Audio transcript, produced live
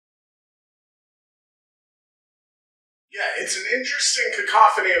Yeah, it's an interesting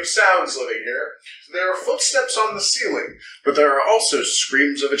cacophony of sounds living here. There are footsteps on the ceiling, but there are also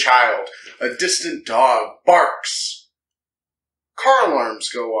screams of a child. A distant dog barks. Car alarms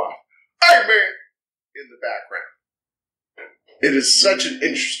go off. Hey, man! In the background. It is such an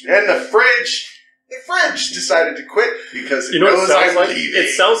interesting... And the fridge decided to quit because it knows I'm leaving. It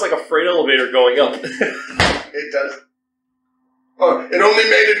sounds like a freight elevator going up. It does. Oh, it only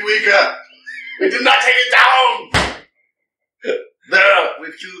made it weaker. It did not take it down. There,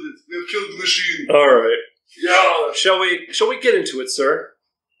 we've killed it. We've killed the machine. All right. Yeah. Shall we get into it, sir?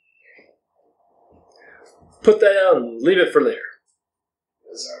 Put that down and leave it for later.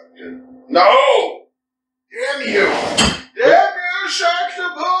 No! Damn you! Damn you,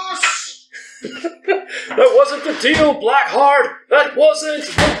 Sharktopus! That wasn't the deal, Blackheart! That wasn't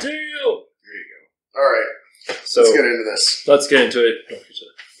the deal! There you go. Alright. So, let's get into this. Let's get into it. Don't get to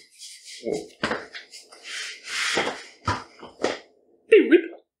Hey, whip.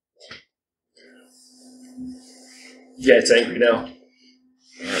 Yeah, it's angry now.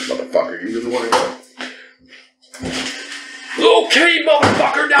 Alright, motherfucker, you're the one who go. Okay,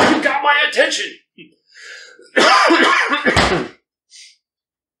 motherfucker, now you got my attention!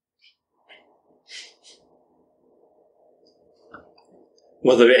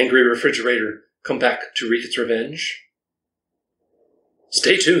 Will the angry refrigerator come back to wreak its revenge?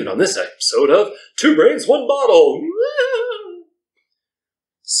 Stay tuned on this episode of Two Brains, One Bottle!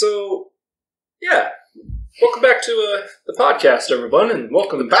 So, yeah. Welcome back to the podcast, everyone, and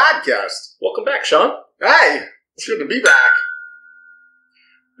welcome to the podcast. Welcome back, Sean. Hey, it's good to be back.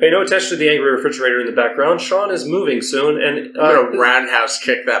 Pay no attention to the angry refrigerator in the background. Sean is moving soon, and I'm gonna roundhouse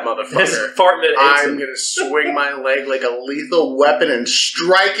kick that motherfucker. I'm gonna swing my leg like a lethal weapon and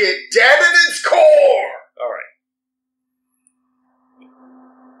strike it dead in its core. All right.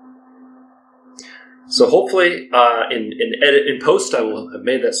 So hopefully, in post, I will have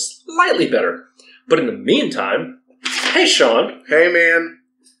made that slightly better. But in the meantime, hey, Sean. Hey, man.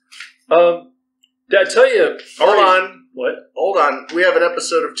 Did I tell you? Hold on. What? Hold on. We have an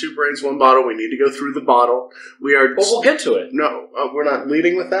episode of Two Brains, One Bottle. We need to go through the bottle. Well, we'll get to it. No, we're not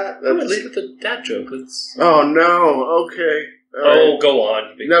leading with that? We're leading with the dad joke. Oh, no. Okay. All right. Go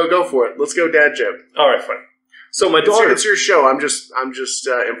on. No, go for it. Let's go dad joke. All right, fine. So my daughter... It's your show. I'm just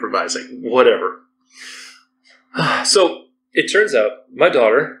improvising. Whatever. So, it turns out my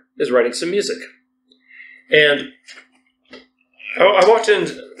daughter is writing some music. And I walked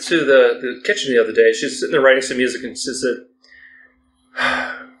into the kitchen the other day. She's sitting there writing some music, and she said,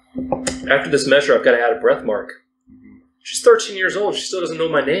 after this measure, I've got to add a breath mark. She's 13 years old. She still doesn't know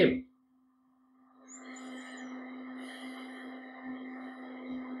my name.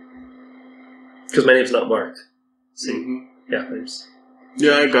 Because my name's not marked. See? Mm-hmm. Yeah, thanks.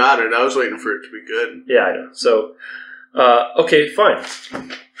 Yeah, I got it. I was waiting for it to be good. Yeah, I know. So, okay, fine.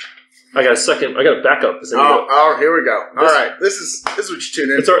 I got a backup. Here we go. All right. This is what you tune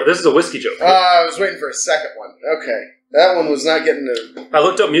in. This is a whiskey joke. I was waiting for a second one. Okay. That one was not getting I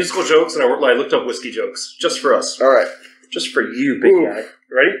looked up musical jokes and I looked up whiskey jokes. Just for us. All right. Just for you, big guy.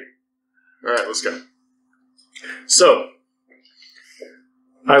 Ready? All right, let's go. So,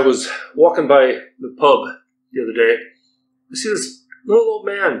 I was walking by the pub the other day. I see this little old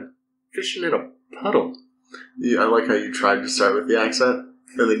man fishing in a puddle. Yeah, I like how you tried to start with the accent.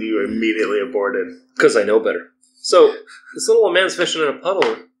 And then you immediately aborted. Because I know better. So, this little old man's fishing in a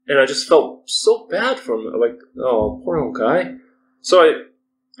puddle, and I just felt so bad for him. Like, oh, poor old guy. So I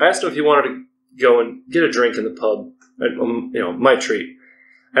asked him if he wanted to go and get a drink in the pub. My treat.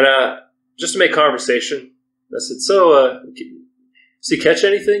 And just to make conversation, I said, so, does he catch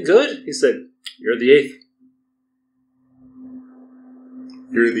anything good? He said, you're the eighth.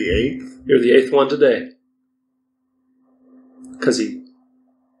 You're the eighth? You're the eighth one today. Because he...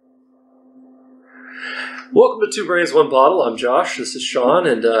 Welcome to Two Brains, One Bottle. I'm Josh. This is Sean,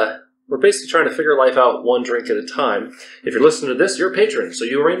 and we're basically trying to figure life out one drink at a time. If you're listening to this, you're a patron, so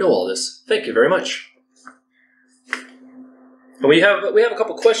you already know all this. Thank you very much. And we have a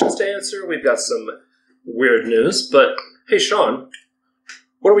couple questions to answer. We've got some weird news, but hey, Sean,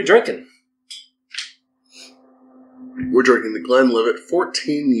 what are we drinking? We're drinking the Glenlivet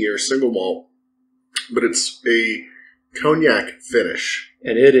 14-year single malt, but it's a cognac finish.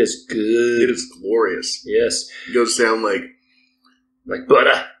 And it is good. It is glorious. Yes. It goes down like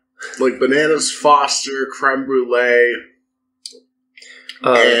butter. Like bananas Foster, creme brulee,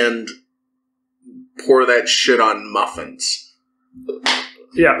 and pour that shit on muffins.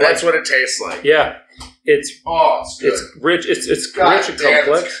 Yeah. That's what it tastes like. Yeah. It's good. It's rich. It's rich and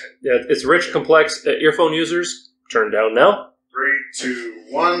complex. Yeah, it's rich and complex. Earphone users, turn down now. 3, 2,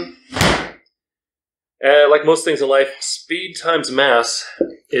 1. Like most things in life, speed times mass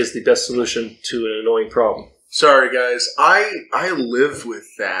is the best solution to an annoying problem. Sorry, guys. I live with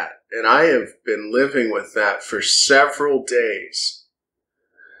that, and I have been living with that for several days.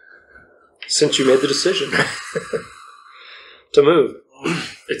 Since you made the decision to move.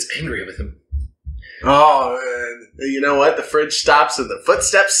 It's angry with him. Oh, you know what? The fridge stops and the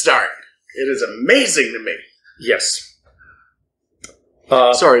footsteps start. It is amazing to me. Yes.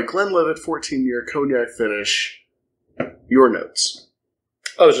 Sorry, Glenlivet 14-year cognac finish. Your notes.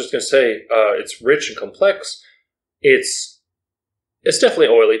 I was just going to say, it's rich and complex. It's definitely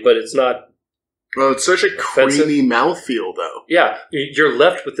oily, but it's not... Oh, it's such a offensive. creamy mouthfeel, though. Yeah, you're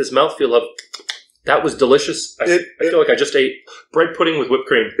left with this mouthfeel of, that was delicious. I feel like I just ate bread pudding with whipped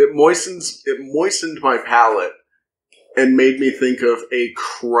cream. It moistened my palate and made me think of a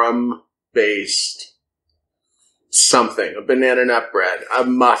crumb-based something. A banana nut bread, a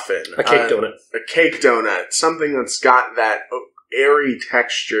muffin. A cake donut. A cake donut. Something that's got that airy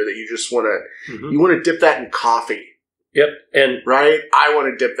texture that you just want to... Mm-hmm. You want to dip that in coffee. Yep, and... Right? I want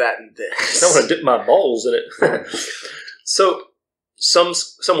to dip that in this. I want to dip my balls in it. So, some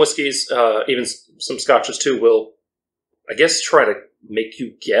whiskeys, even some scotches too, will, I guess, try to make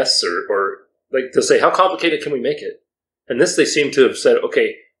you guess, or like they'll say, how complicated can we make it? And this, they seem to have said,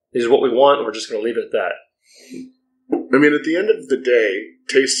 okay, this is what we want, and we're just going to leave it at that. I mean, at the end of the day,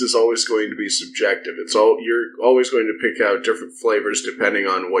 taste is always going to be subjective. You're always going to pick out different flavors depending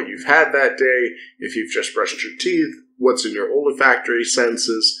on what you've had that day, if you've just brushed your teeth, what's in your olfactory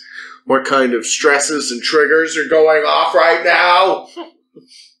senses, what kind of stresses and triggers are going off right now.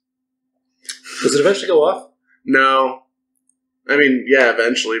 Does it eventually go off? No. I mean, yeah,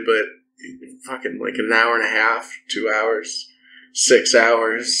 eventually, but fucking like an hour and a half, 2 hours, 6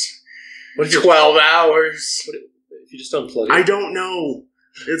 hours, 12 hours. If you just unplug it? I don't know.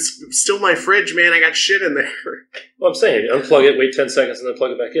 It's still my fridge, man. I got shit in there. Well, I'm saying, unplug it, wait 10 seconds, and then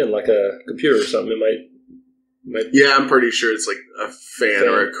plug it back in like a computer or something. It might... Yeah, I'm pretty sure it's like a fan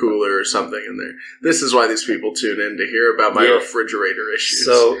or a cooler or something in there. This is why these people tune in to hear about my refrigerator issues.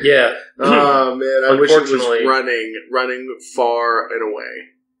 So, yeah. Oh, man. I wish it was running far and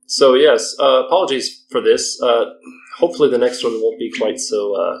away. So, yes. Apologies for this. Hopefully the next one won't be quite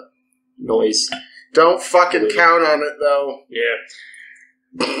so noise. Don't fucking count on it, though. Yeah.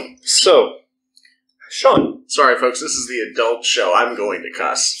 So, Sean. Sorry, folks. This is the adult show. I'm going to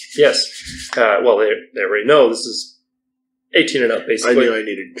cuss. Yes. Well, they already know this is 18 and up, basically. I knew I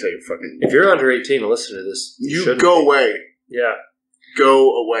needed to take a fucking... If you're under 18 and listen to this, you go away. Yeah.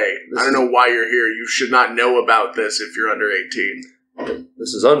 Go away. I don't know why you're here. You should not know about this if you're under 18.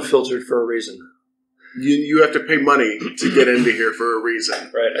 This is unfiltered for a reason. You have to pay money to get into here for a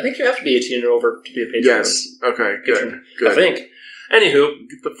reason. Right. I think you have to be 18 and over to be a patron. Yes. Okay, good. I think. Anywho.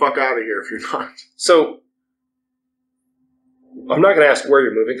 Get the fuck out of here if you're not. So, I'm not going to ask where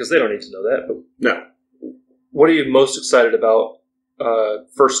you're moving because they don't need to know that. But no. What are you most excited about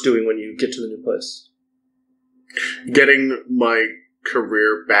first doing when you get to the new place? Getting my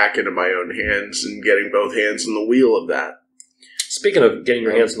career back into my own hands and getting both hands on the wheel of that. Speaking of getting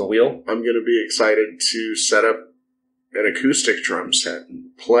your hands on the wheel, I'm going to be excited to set up an acoustic drum set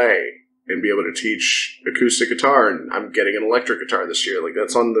and play and be able to teach acoustic guitar. And I'm getting an electric guitar this year. Like,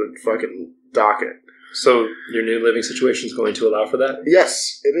 that's on the fucking docket. So your new living situation is going to allow for that?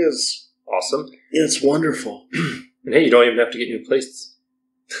 Yes, it is. Awesome. It's wonderful. And hey, you don't even have to get new plates.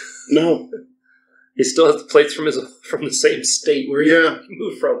 No. He still has the plates from the same state where he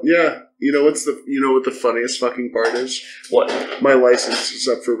moved from. Yeah. You know what the funniest fucking part is? What? My license is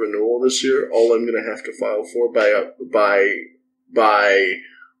up for renewal this year. All I'm going to have to file for by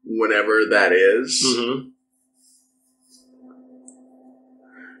whenever that is. Mm-hmm.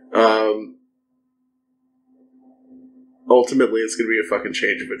 Ultimately, it's going to be a fucking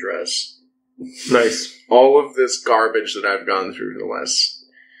change of address. Nice. All of this garbage that I've gone through for the last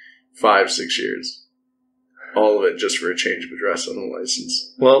 5-6 years. All of it just for a change of address on the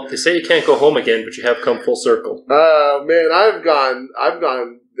license. Well, they say you can't go home again, but you have come full circle. Oh, man, I've gone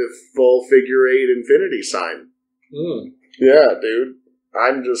the full figure 8 infinity sign. Mm. Yeah, dude.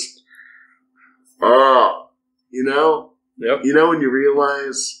 I'm just... you know? Yep. You know when you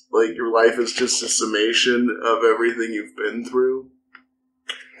realize, like, your life is just a summation of everything you've been through?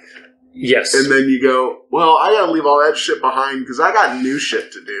 Yes. And then you go, well, I gotta leave all that shit behind because I got new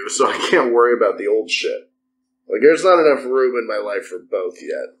shit to do, so I can't worry about the old shit. Like, there's not enough room in my life for both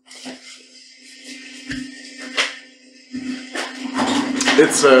yet.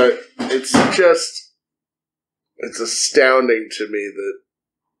 It's astounding to me that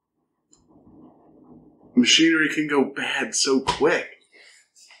machinery can go bad so quick.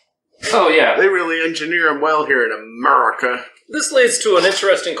 Oh, yeah. They really engineer them well here in America. This leads to an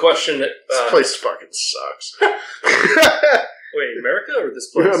interesting question. That, This place fucking sucks. wait, America or this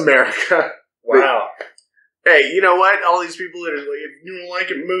place? America. Wow. Hey, you know what? All these people that are like, if you don't like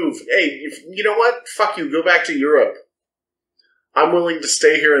it, move. Hey, you know what? Fuck you. Go back to Europe. I'm willing to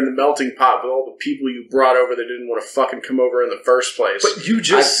stay here in the melting pot with all the people you brought over that didn't want to fucking come over in the first place. But you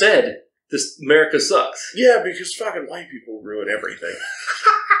just said this America sucks. Yeah, because fucking white people ruin everything.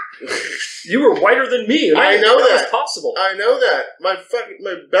 You were whiter than me. And I know that. Was possible. I know that. My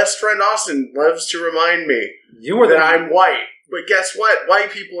best friend Austin loves to remind me that I'm white. But guess what?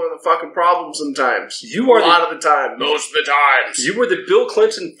 White people are the fucking problem sometimes. You are a lot of the time. Most of the times. You were the Bill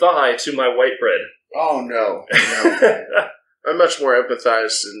Clinton thigh to my white bread. Oh, no. I'm much more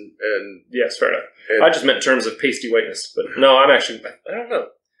empathized and yes, fair enough. I just meant in terms of pasty whiteness. But no, I don't know.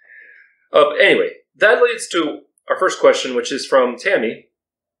 Anyway, that leads to our first question, which is from Tammy.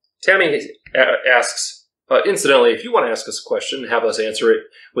 Tammy asks, incidentally, if you want to ask us a question, have us answer it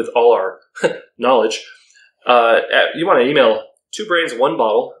with all our knowledge, you want to email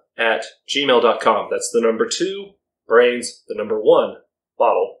 2brains1bottle@gmail.com. That's the number 2 brains, the number 1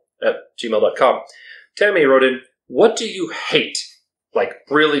 bottle @gmail.com. Tammy wrote in, what do you hate? Like,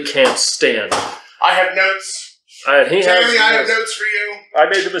 really can't stand? I have notes. Tammy, I have notes for you. I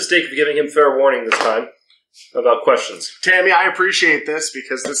made the mistake of giving him fair warning this time about questions. Tammy, I appreciate this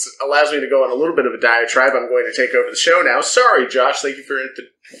because this allows me to go on a little bit of a diatribe. I'm going to take over the show now. Sorry, Josh. Thank you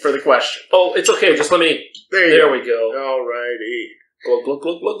for the question. Oh, it's okay. Just let me... There we go. All righty. Glug, glug,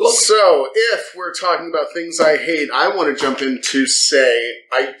 glug, glug, glug. So, if we're talking about things I hate, I want to jump in to say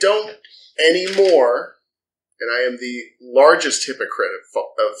I don't anymore, and I am the largest hypocrite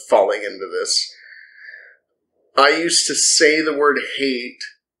of falling into this. I used to say the word hate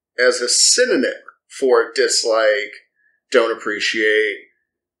as a synonym for dislike, don't appreciate,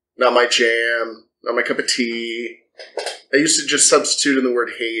 not my jam, not my cup of tea. I used to just substitute in the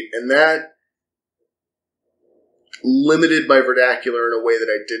word hate, and that limited my vernacular in a way that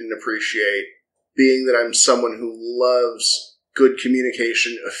I didn't appreciate, being that I'm someone who loves good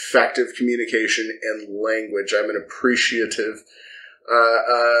communication, effective communication, and language. I'm an appreciative,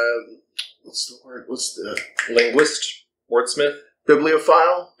 what's the word? What's the... Linguist? Wordsmith?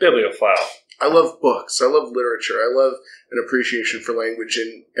 Bibliophile? Bibliophile. I love books. I love literature. I love an appreciation for language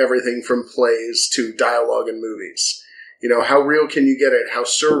in everything from plays to dialogue in movies. You know, how real can you get it? How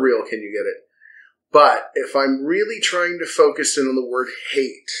surreal can you get it? But if I'm really trying to focus in on the word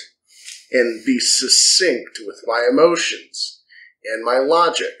hate and be succinct with my emotions and my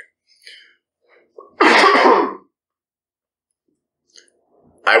logic, I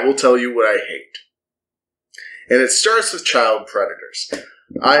will tell you what I hate. And it starts with child predators.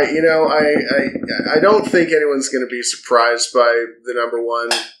 I don't think anyone's going to be surprised by the number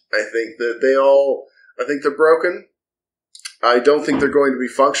one. I think that they're broken. I don't think they're going to be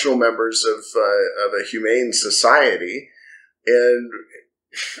functional members of a humane society. And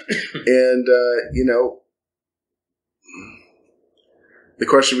the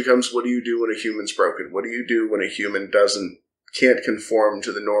question becomes, what do you do when a human's broken? What do you do when a human can't conform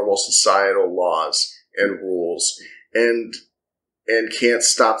to the normal societal laws and rules and can't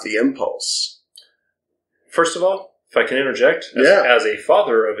stop the impulse? First of all, if I can interject, as a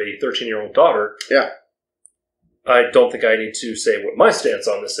father of a 13-year-old daughter, I don't think I need to say what my stance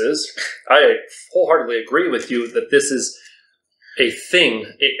on this is. I wholeheartedly agree with you that this is a thing,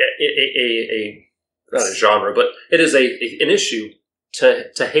 not a genre, but it is an issue to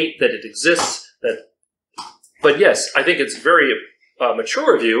hate that it exists. But yes, I think it's very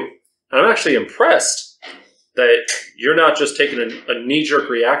mature of you, and I'm actually impressed that you're not just taking a knee-jerk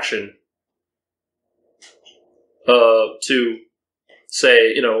reaction to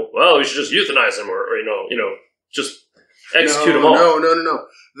say, well, we should just euthanize him, or just execute them all. No.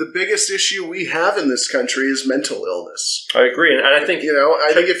 The biggest issue we have in this country is mental illness. I agree, and I think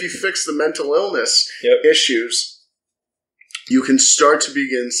I think if you fix the mental illness issues, you can start to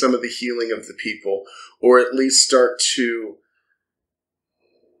begin some of the healing of the people, or at least start to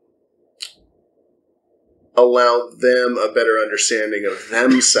allow them a better understanding of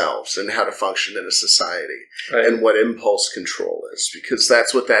themselves and how to function in a society, and what impulse control is, because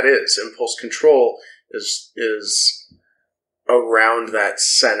that's what that is. Impulse control is around that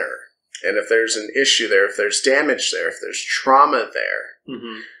center. And if there's an issue there, if there's damage there, if there's trauma there,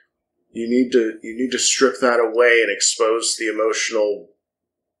 you need to strip that away and expose the emotional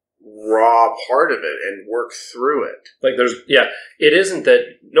raw part of it and work through it. Like it isn't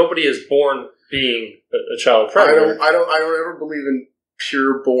that nobody is born being a child predator. I don't ever believe in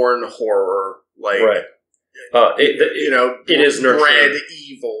pure born horror. Like, right. It is nurtured. Bred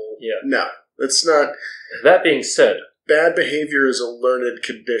evil. Yeah. No. It's not. That being said, Bad behavior is a learned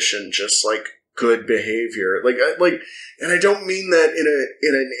condition, just like good behavior. And I don't mean that in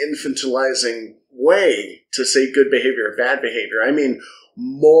an infantilizing way to say good behavior or bad behavior. I mean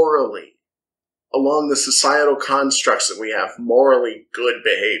morally, along the societal constructs that we have, morally good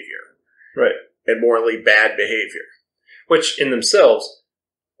behavior. Right. And morally bad behavior. Which in themselves,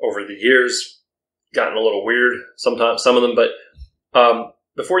 over the years, gotten a little weird sometimes, some of them, but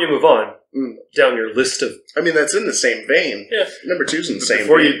before you move on, down your list of... I mean, that's in the same vein. Yeah. Number 2's in the same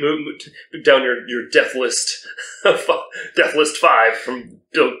before vein. Before you move down your death list, death list 5 from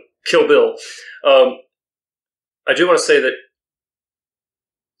Kill Bill, I do want to say that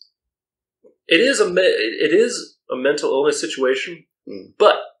it is a mental illness situation,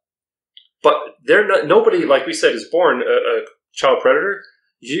 but they're not. Nobody, like we said, is born a child predator.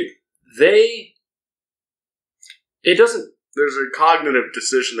 It doesn't. There's a cognitive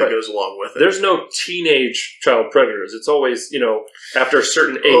decision that goes along with it. There's no teenage child predators. It's always, after a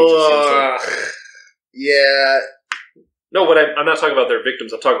certain age. It seems like. Yeah. No, but I'm not talking about their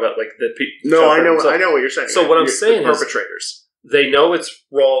victims. I'm talking about like the people. No, I know what you're saying. So what I'm saying is, perpetrators. They know it's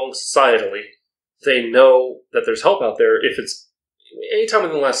wrong societally. They know that there's help out there if it's anytime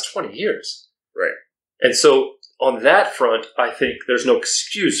within the last 20 years. Right. And so on that front, I think there's no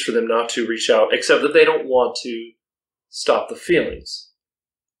excuse for them not to reach out, except that they don't want to stop the feelings.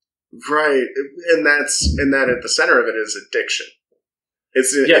 Right. And that at the center of it is addiction.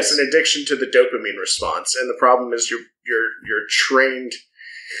 It's an addiction to the dopamine response. And the problem is you're trained.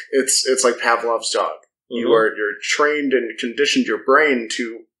 It's like Pavlov's dog. Mm-hmm. You're trained and conditioned your brain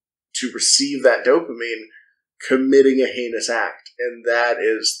to receive that dopamine, committing a heinous act. And that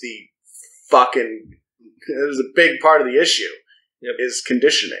is a big part of the issue. Yep. Is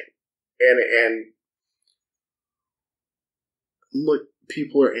conditioning. And look,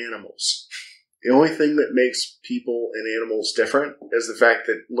 people are animals. The only thing that makes people and animals different is the fact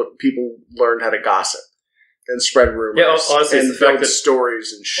that people learned how to gossip and spread rumors. Yeah, honestly, and it's the fact that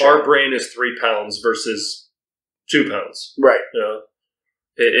stories and shit. Our brain is 3 pounds versus 2 pounds. Right.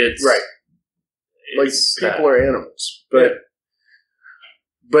 It's right. People are animals,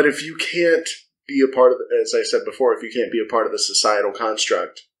 but if you can't be a part of, as I said before, if you can't be a part of the societal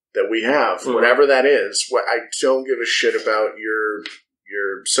construct that we have, whatever that is, I don't give a shit about your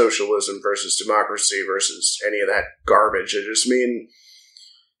socialism versus democracy versus any of that garbage. I just mean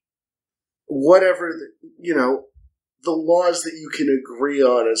whatever the laws that you can agree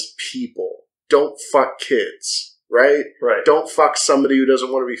on as people. Don't fuck kids, right? Right. Don't fuck somebody who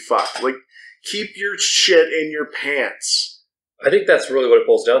doesn't want to be fucked. Like, keep your shit in your pants. I think that's really what it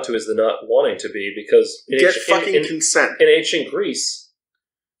boils down to, is the not wanting to be, because get consent. In ancient Greece,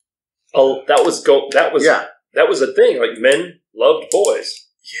 that was a thing. Like, men loved boys.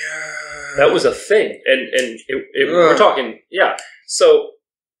 Yeah, that was a thing, and we're talking. Yeah, so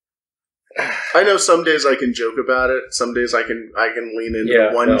I know some days I can joke about it. Some days I can lean into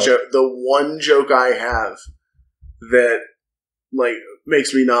the one joke I have that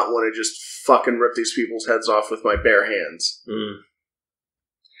makes me not want to just fucking rip these people's heads off with my bare hands.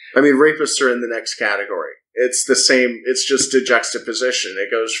 I mean, rapists are in the next category. It's the same. It's just a juxtaposition.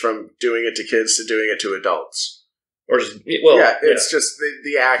 It goes from doing it to kids to doing it to adults. Or just, it's just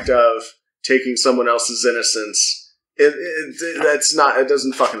the act of taking someone else's innocence. It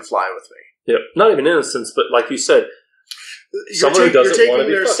doesn't fucking fly with me. Yeah, not even innocence, but like you said, someone who doesn't want to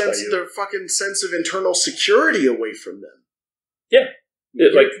be fucked by you. Their fucking sense of internal security away from them. Yeah.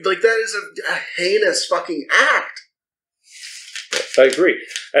 That is a heinous fucking act. I agree.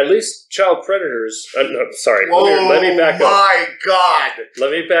 At least child predators... sorry. Whoa, let me back up. My God.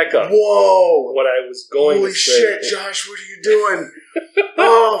 Let me back up. Whoa. What I was going Holy to say... shit, Josh, what are you doing?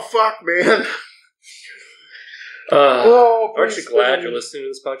 Oh, fuck, man. Aren't you glad you're listening to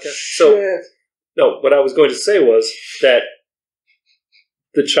this podcast? Shit. So, what I was going to say was that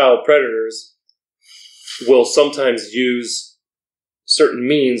the child predators will sometimes use certain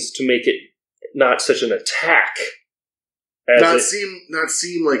means to make it not such an attack. Not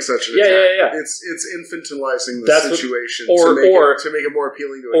seem like such an attack. Yeah. It's infantilizing the situation to make it more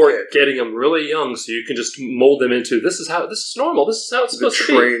appealing to a kid. Or getting them really young so you can just mold them into, this is normal, this is how it's supposed to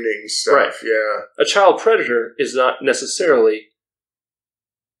be. The training stuff, right. Yeah. A child predator is not necessarily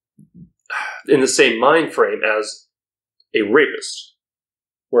in the same mind frame as a rapist.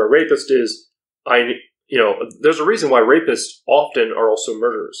 Where a rapist is, there's a reason why rapists often are also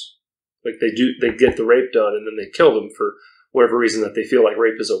murderers. Like they get the rape done and then they kill them for whatever reason that they feel like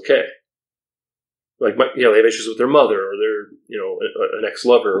rape is okay. Like, they have issues with their mother or their, an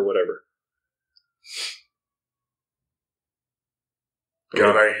ex-lover or whatever.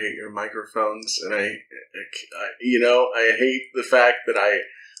 God, I hate your microphones, and I hate the fact that I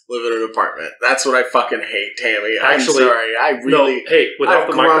live in an apartment. That's what I fucking hate, Tammy. Actually, I'm sorry. Without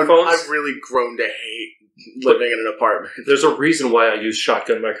the microphones, I've really grown to hate living in an apartment. There's a reason why I use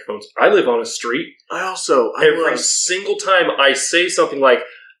shotgun microphones. I live on a street. Every single time I say something like,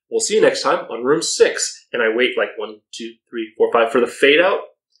 "We'll see you next time on room 6," and I wait like 1, 2, 3, 4, 5 for the fade out.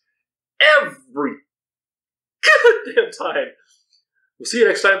 Every goddamn time. We'll see you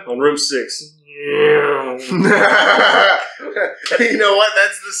next time on room 6. You know what?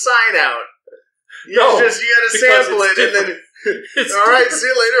 That's the sign out. You gotta sample it and then. All right, see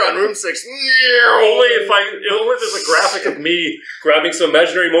you later on room 6. Only if there's a graphic of me grabbing some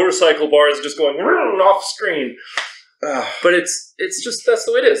imaginary motorcycle bars and just going off screen. But it's just that's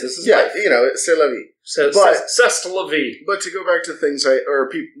the way it is. This is life. C'est la vie. C'est la vie. But to go back to things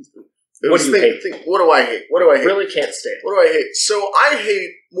people. What do you hate? What do I hate? Really can't stand. What do I hate? So I hate,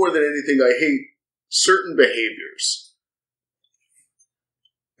 more than anything, I hate certain behaviors.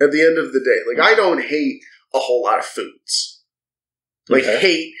 At the end of the day. Like, I don't hate a whole lot of foods. Like,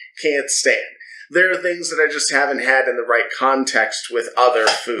 hate, can't stand. There are things that I just haven't had in the right context with other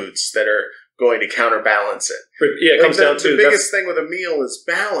foods that are going to counterbalance it. Yeah, it comes down to... The biggest thing with a meal is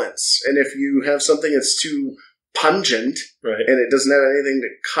balance. And if you have something that's too pungent, right, and it doesn't have anything to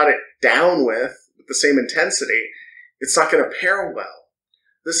cut it down with the same intensity, it's not going to pair well.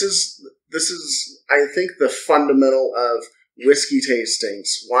 This is, I think, the fundamental of whiskey tastings,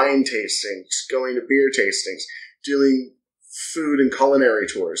 wine tastings, going to beer tastings, doing food and culinary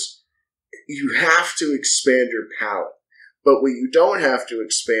tours. You have to expand your palate. But what you don't have to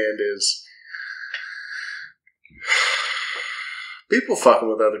expand is people fucking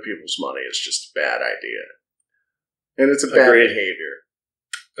with other people's money is just a bad idea. And it's a bad behavior.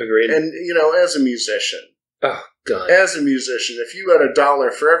 Agreed. And, as a musician. Oh, God. As a musician, if you had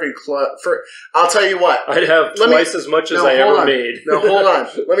 $1 for every club... I'll tell you what. I'd have twice as much as I ever made. No, hold on.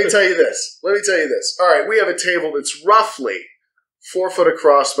 Let me tell you this. All right, we have a table that's roughly 4 foot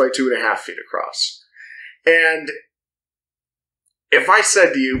across by 2.5 feet across. And if I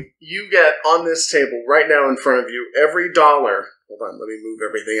said to you, you get on this table right now in front of you every $... Hold on, let me move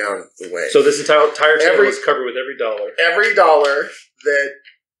everything out of the way. So this entire table is covered with every $. Every $1 that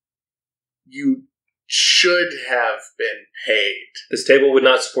you should have been paid. This table would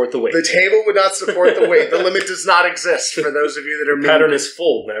not support the weight. The table would not support the weight. The limit does not exist for those of you that are... The pattern is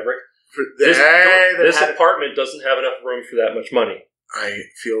full, Maverick. This apartment doesn't have enough room for that much money. I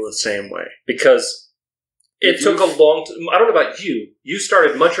feel the same way. Because... It took a long time. I don't know about you. You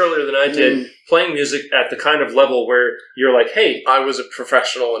started much earlier than I did playing music at the kind of level where you're like, hey. I was a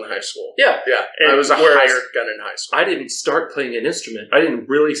professional in high school. Yeah. Yeah. I was a hired gun in high school. I didn't start playing an instrument. I didn't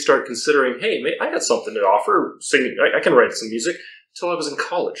really start considering, hey, I got something to offer. Singing. I can write some music. Until I was in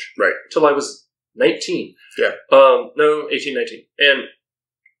college. Right. Until I was 19. Yeah. 18, 19. And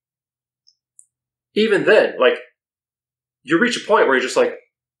even then, like, you reach a point where you're just like,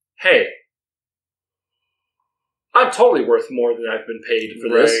 hey, I'm totally worth more than I've been paid for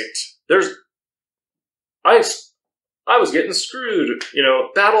this. I was getting screwed.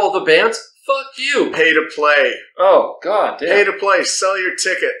 Battle of the Bands? Fuck you. Pay to play. Oh, God damn. Pay to play. Sell your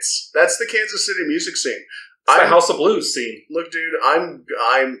tickets. That's the Kansas City music scene. It's the House of Blues scene. Look, dude, I'm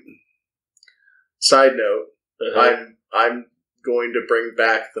side note, I'm going to bring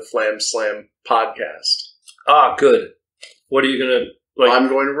back the Flam Slam podcast. Ah, good. What are you going to... I'm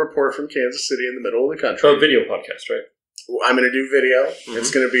going to report from Kansas City in the middle of the country. Oh, video podcast, right? I'm going to do video. Mm-hmm. It's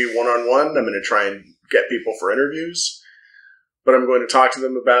going to be one-on-one. I'm going to try and get people for interviews. But I'm going to talk to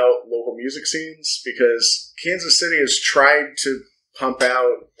them about local music scenes because Kansas City has tried to pump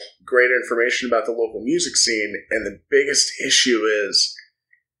out great information about the local music scene. And the biggest issue is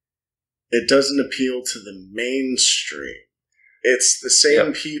it doesn't appeal to the mainstream. It's the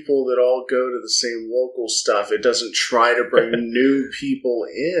same people that all go to the same local stuff. It doesn't try to bring new people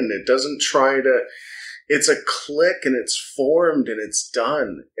in. It doesn't try to... It's a clique and it's formed and it's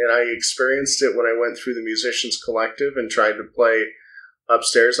done. And I experienced it when I went through the Musicians Collective and tried to play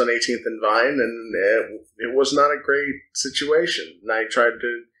upstairs on 18th and Vine, and it was not a great situation. And I tried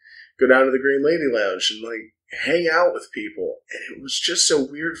to go down to the Green Lady Lounge and hang out with people, and it was just a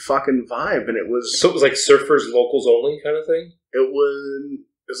weird fucking vibe. And it was... So it was like surfers, locals only kind of thing? It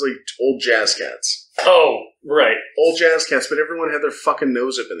was like old jazz cats. Oh, right. Old jazz cats, but everyone had their fucking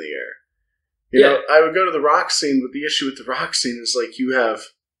nose up in the air. You know, I would go to the rock scene, but the issue with the rock scene is you have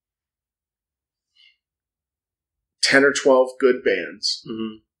 10 or 12 good bands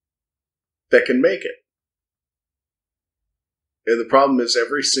that can make it. And the problem is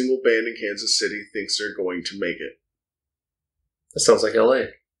every single band in Kansas City thinks they're going to make it. That sounds like L.A.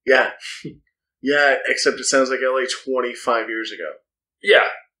 Yeah. Yeah, except it sounds like LA 25 years ago. Yeah.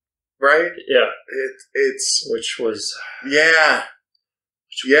 Right? Yeah. It's... Which was... Yeah.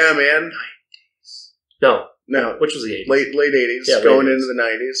 Yeah, man. No. No. Which was the 80s. Late 80s, yeah, going 80s. into the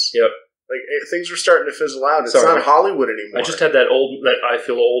 90s. Yep. Like, things were starting to fizzle out. It's Sorry. not Hollywood anymore. I just had that I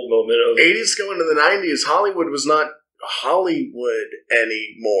feel old moment of... 80s going to the 90s, Hollywood was not Hollywood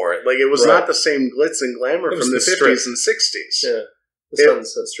anymore. Like, it was Right. not the same glitz and glamour from the 50s and 60s. Yeah. The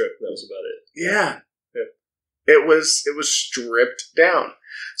Sunset Strip, that was about it. Yeah. Yeah. It was stripped down.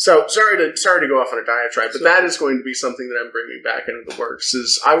 So sorry to go off on a diatribe, but that is going to be something that I'm bringing back into the works.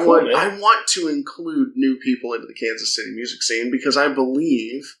 I want to include new people into the Kansas City music scene because I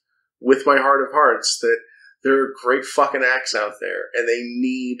believe, with my heart of hearts, that there are great fucking acts out there, and they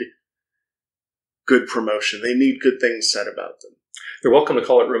need good promotion. They need good things said about them. You're welcome to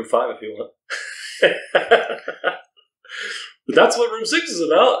call it Room 5 if you want. But that's what Room 6 is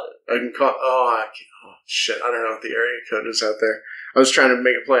about. I can call... Oh, shit. I don't know what the area code is out there. I was trying to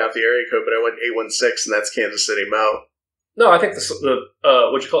make a play off the area code, but I went 816, and that's Kansas City Mo. No, I think the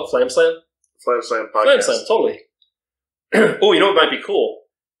what'd you call it? Flam Slam? Flam Slam podcast. Flam Slam, totally. Oh, you know what might be cool?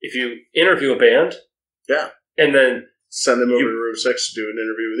 If you interview a band. Yeah. And then... Send them over to Room 6 to do an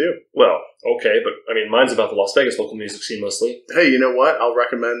interview with you. Well, okay, but I mean, mine's about the Las Vegas local music scene mostly. Hey, you know what? I'll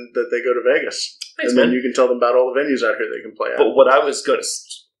recommend that they go to Vegas. Thanks, and man. then you can tell them about all the venues out here they can play at. But what I was going to...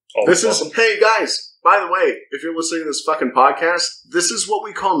 Hey, guys, by the way, if you're listening to this fucking podcast, this is what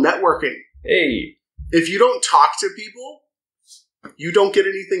we call networking. Hey. If you don't talk to people, you don't get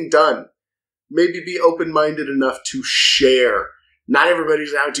anything done. Maybe be open-minded enough to share. Not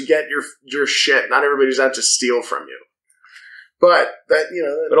everybody's out to get your shit. Not everybody's out to steal from you. But that,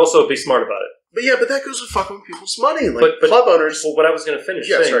 but also be smart about it. But yeah, but that goes with fucking people's money. Like but club owners. Well, what I was going to finish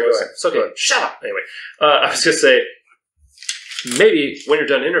saying sorry, was, go ahead. It's okay. Go ahead. Shut up. Anyway, I was going to say, maybe when you're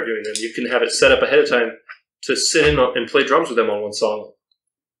done interviewing them, you can have it set up ahead of time to sit in and play drums with them on one song.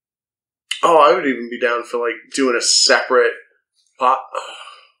 Oh, I would even be down for like doing a separate pop. Oh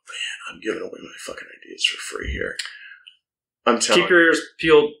man, I'm giving away my fucking ideas for free here. I'm telling. Keep your ears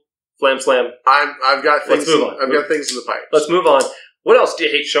peeled. Flam Slam. I've got things. Let's move on. I've got things in the pipe. Let's move on. What else do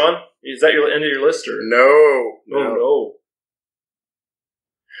you hate, Sean? Is that your end of your list, or no?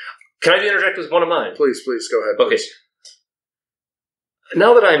 Can I interject with one of mine? Please, go ahead. Okay. Please.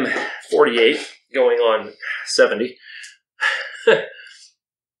 Now that I'm 48, going on 70,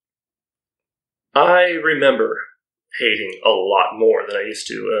 I remember hating a lot more than I used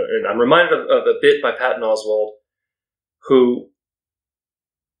to, and I'm reminded of a bit by Patton Oswalt, who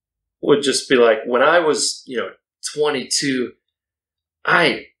would just be like, when I was, 22,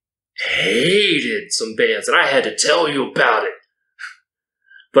 I hated some bands, and I had to tell you about it.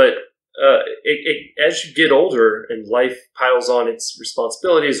 But as you get older and life piles on its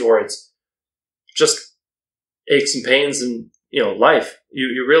responsibilities, or it's just aches and pains and, life,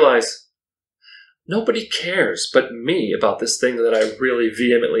 you realize nobody cares but me about this thing that I really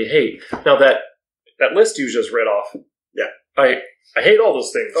vehemently hate. Now, that list you just read off, yeah, I hate all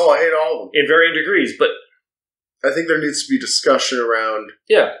those things. Oh, I hate all of them. In varying degrees, but... I think there needs to be discussion around...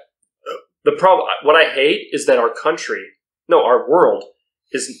 Yeah. The problem... What I hate is that our world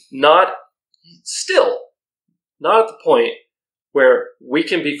is still not at the point where we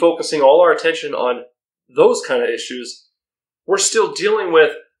can be focusing all our attention on those kind of issues. We're still dealing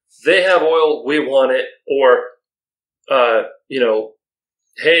with, they have oil, we want it, or,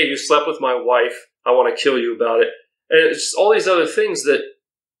 hey, you slept with my wife, I want to kill you about it. And it's just all these other things that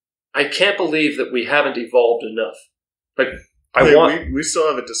I can't believe that we haven't evolved enough. Like, we still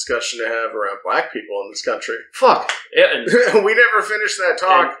have a discussion to have around black people in this country. Fuck. Yeah, and we never finished that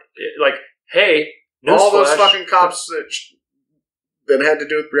talk. And, hey, all those fucking cops that had to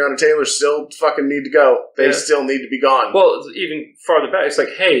do with Breonna Taylor still fucking need to go. They still need to be gone. Well, even farther back, it's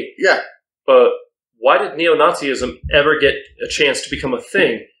like, hey, yeah, why did neo-Nazism ever get a chance to become a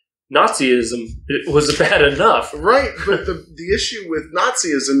thing? Nazism was bad enough. Right, but the issue with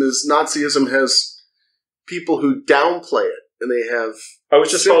Nazism is Nazism has people who downplay it, and they have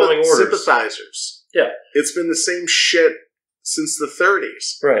following orders. Sympathizers. Yeah. It's been the same shit since the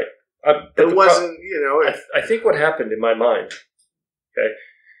 30s. Right. It wasn't, I think what happened in my mind, okay,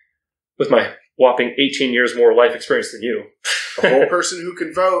 with my whopping 18 years more life experience than you. A whole person who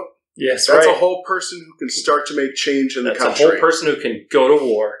can vote. Yes, That's a whole person who can start to make change in the country. That's a whole person who can go to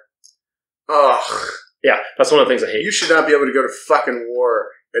war. Ugh. Yeah, that's one of the things I hate. You should not be able to go to fucking war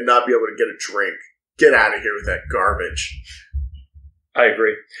and not be able to get a drink. Get out of here with that garbage. I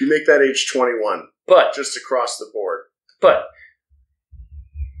agree. You make that age 21. But just across the board. But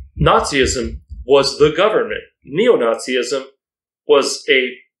Nazism was the government. Neo-Nazism was a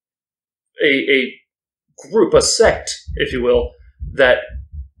group, a sect, if you will, that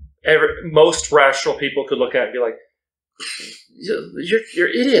most rational people could look at and be like, you're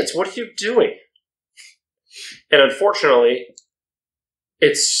idiots. What are you doing? And unfortunately,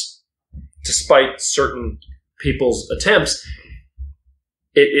 it's, despite certain people's attempts,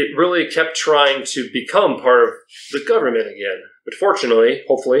 it really kept trying to become part of the government again. But fortunately,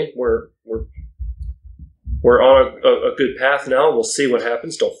 hopefully, we're on a good path now. We'll see what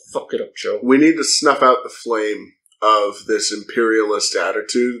happens. Don't fuck it up, Joe. We need to snuff out the flame of this imperialist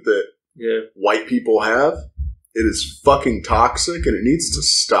attitude that white people have. It is fucking toxic, and it needs to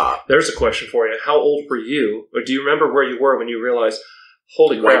stop. There's a question for you. How old were you? Or do you remember where you were when you realized,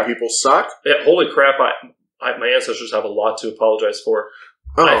 holy crap. White people suck? Yeah, holy crap, my ancestors have a lot to apologize for.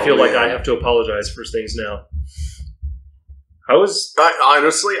 Oh, I feel like I have to apologize for things now.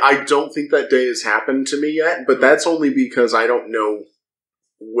 Honestly, I don't think that day has happened to me yet, but that's only because I don't know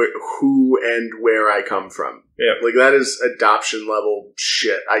who and where I come from. Yeah. Like, that is adoption level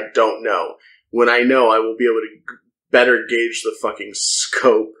shit. I don't know. When I know, I will be able to better gauge the fucking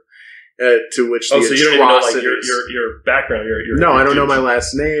scope to which the atrocities... So you don't even know, like, your background? No, I don't know my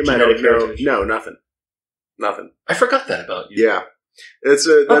last name. I don't know... Heritage. No, nothing. Nothing. I forgot that about you. Yeah. That's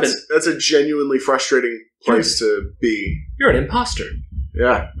a genuinely frustrating place to be. You're an imposter.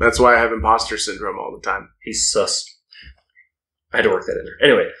 Yeah, that's why I have imposter syndrome all the time. He's sus. I had to work that in there.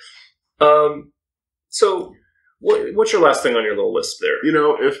 Anyway, so what's your last thing on your little list there? You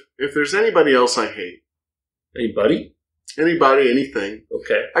know, if there's anybody else I hate. Anybody? Anybody, anything.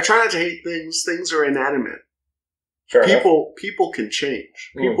 Okay. I try not to hate things. Things are inanimate. Fair enough. People can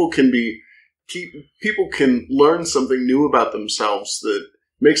change. People can learn something new about themselves that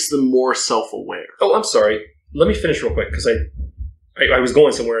makes them more self-aware. Oh, I'm sorry. Let me finish real quick, because I was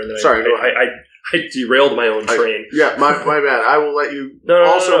going somewhere and then I derailed my own train. My bad. I will let you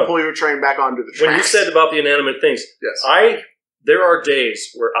pull your train back onto the tracks. When you said about the inanimate things, yes. There are days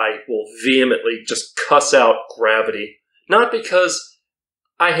where I will vehemently just cuss out gravity. Not because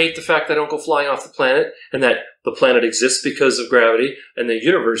I hate the fact that I don't go flying off the planet and that the planet exists because of gravity and the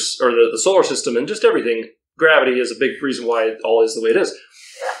universe or the solar system and just everything. Gravity is a big reason why it all is the way it is.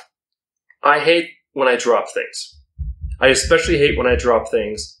 I hate when I drop things. I especially hate when I drop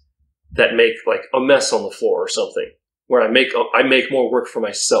things that make like a mess on the floor or something, where I make more work for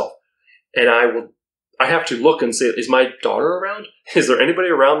myself. And I have to look and say, is my daughter around? Is there anybody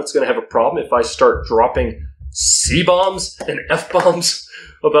around that's going to have a problem if I start dropping C-bombs and F-bombs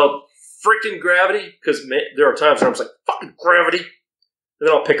about freaking gravity? Because there are times where I'm just like, fucking gravity. And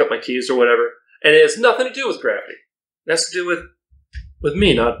then I'll pick up my keys or whatever. And it has nothing to do with gravity. It has to do with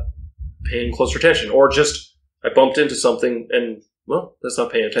me not paying closer attention. Or just, I bumped into something and, well, that's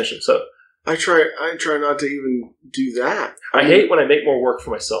not paying attention. So I try not to even do that. I hate when I make more work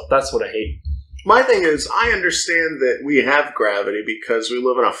for myself. That's what I hate. My thing is, I understand that we have gravity because we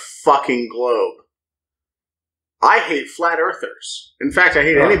live on a fucking globe. I hate flat earthers. In fact, I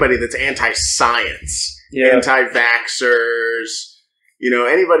hate anybody that's anti-science, anti-vaxxers. You know,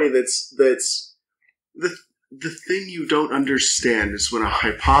 anybody that's the thing you don't understand is when a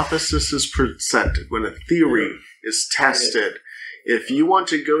hypothesis is presented, when a theory is tested. If you want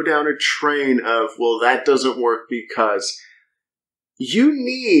to go down a train of, well, that doesn't work because you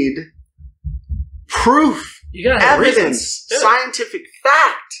need proof, you gotta have evidence, scientific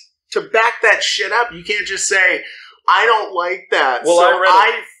fact to back that shit up. You can't just say, I don't like that, well, so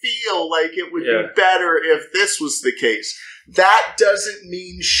I feel like it would be better if this was the case. That doesn't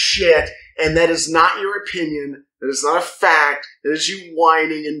mean shit, and that is not your opinion. That is not a fact. That is you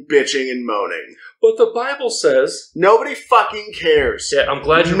whining and bitching and moaning. But the Bible says... Nobody fucking cares. Yeah, I'm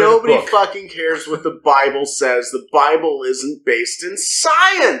glad you read Nobody the book. fucking cares what the Bible says. The Bible isn't based in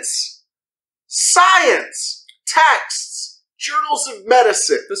science. Science. Texts. Journals of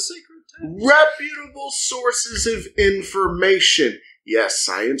medicine. The sacred text. Reputable sources of information. Yes,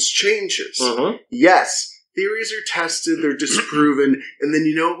 science changes. Mm-hmm. Yes, theories are tested, they're disproven, and then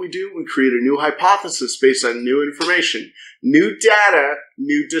you know what we do? We create a new hypothesis based on new information. New data,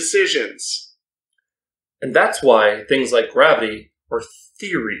 new decisions. And that's why things like gravity are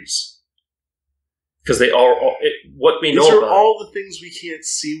theories. Because they are what we know about. These are all the things we can't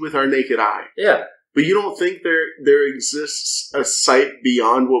see with our naked eye. Yeah. But you don't think there exists a sight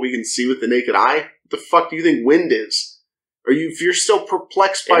beyond what we can see with the naked eye? What the fuck do you think wind is? If you're still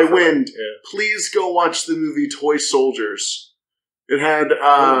perplexed by wind, please go watch the movie Toy Soldiers. It had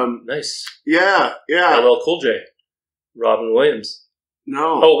nice. Yeah. LL Cool J. Robin Williams.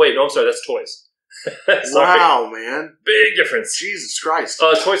 No. Oh wait, no, I'm sorry, that's Toys. Wow, man. Big difference. Jesus Christ.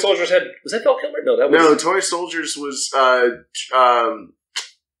 Toy Soldiers had... Was that Val Kilmer? No, that was... No, Toy Soldiers was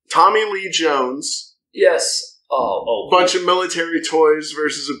Tommy Lee Jones. Yes. Oh. Bunch of military toys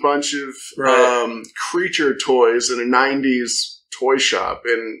versus a bunch of creature toys in a 90s toy shop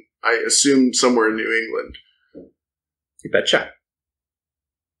in, I assume, somewhere in New England. You betcha.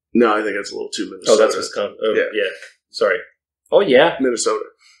 No, I think that's a little too Minnesota. Oh, that's Wisconsin. Oh, yeah. Sorry. Oh, yeah. Minnesota.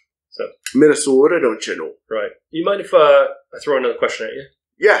 So Minnesota, don't you know? Right. You mind if I throw another question at you?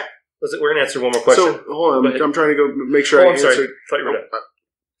 Yeah. We're going to answer one more question. So, hold on. I'm trying to go make sure I answer. Sorry. I thought you were done.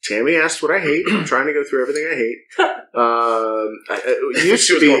 Tammy asked what I hate. I'm trying to go through everything I hate. It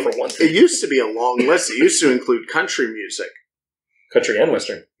used to be a long list. It used to include country music. Country and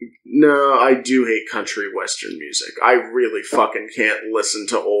Western. No, I do hate country Western music. I really fucking can't listen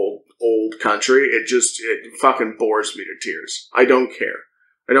to old country. It fucking bores me to tears. I don't care.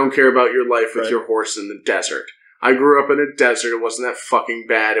 I don't care about your life with your horse in the desert. I grew up in a desert. It wasn't that fucking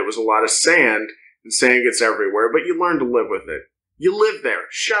bad. It was a lot of sand, and sand gets everywhere, but you learn to live with it. You live there.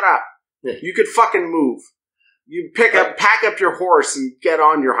 Shut up. Yeah. You could fucking move. You pack up your horse and get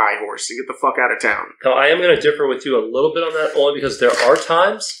on your high horse and get the fuck out of town. Now, I am going to differ with you a little bit on that, only because there are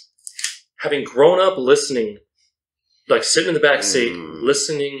times, having grown up listening, like sitting in the back seat,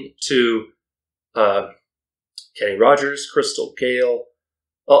 listening to Kenny Rogers, Crystal Gale,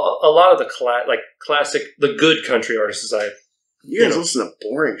 a lot of the classic, the good country artists. You guys listen to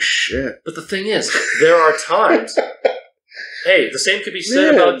boring shit. But the thing is, there are times... Hey, the same could be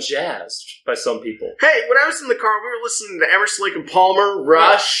said about jazz by some people. Hey, when I was in the car, we were listening to Emerson, Lake and Palmer,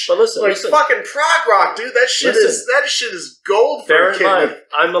 Rush. But listen, fucking prog rock, dude. That shit is gold for a kid. Bear in mind,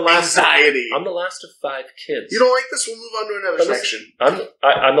 I'm the last anxiety. I'm the last of 5 kids. You don't like this? We'll move on to another section.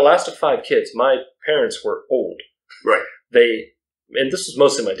 I'm the last of 5 kids. My parents were old. Right. And this was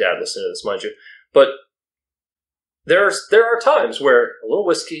mostly my dad listening to this, mind you. But there are times where a little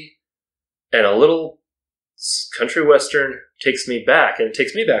whiskey and a little country western takes me back, and it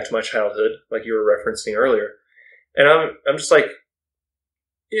takes me back to my childhood, like you were referencing earlier. And I'm just like,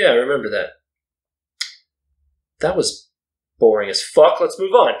 yeah, I remember that. That was boring as fuck. Let's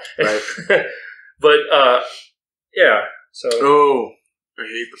move on. Right. But yeah. So. Oh, I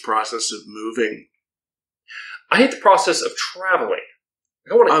hate the process of moving. I hate the process of traveling.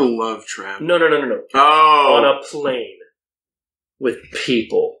 I love traveling. No. Oh, on a plane with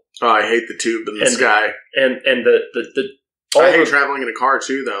people. Oh, I hate the tube in the sky. And I hate traveling in a car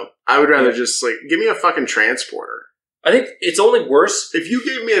too, though. I would rather just give me a fucking transporter. I think it's only worse if you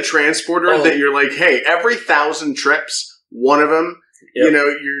gave me a transporter that you're like, hey, every 1,000 trips, one of them,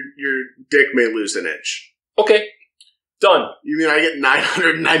 your dick may lose an inch. Okay, done. You mean I get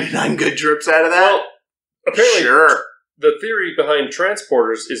 999 good trips out of that? Well, apparently, sure. The theory behind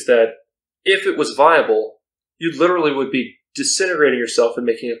transporters is that if it was viable, you literally would be disintegrating yourself and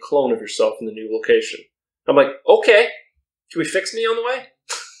making a clone of yourself in the new location. I'm like, okay, can we fix me on the way?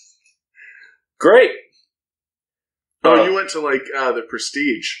 Great. Oh, you went to the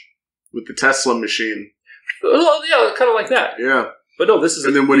Prestige with the Tesla machine. Well, yeah, kind of like that. Yeah. But no, this is...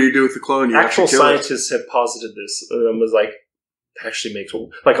 And then what do you do with the clone? You actual scientists have posited this. And I was like, it actually makes...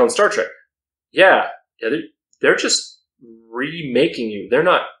 Like on Star Trek. Yeah, they're just remaking you. They're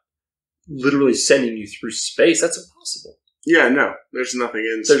not literally sending you through space. That's impossible. Yeah, no. There's nothing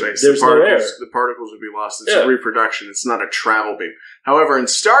in space. There's no air. The particles would be lost. It's a reproduction. It's not a travel beam. However, in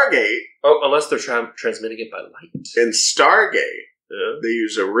Stargate... Oh, unless they're transmitting it by light. In Stargate, they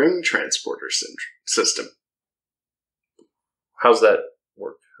use a ring transporter system. How's that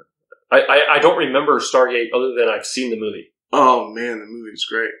work? I don't remember Stargate other than I've seen the movie. Oh, man, the movie's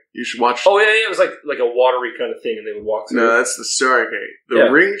great. You should watch it. Oh, yeah, it was like a watery kind of thing, and they would walk through. No, that's the Stargate. The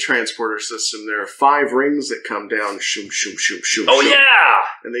ring transporter system, there are 5 rings that come down, shoom, shoom, shoom, shoom. Oh, yeah!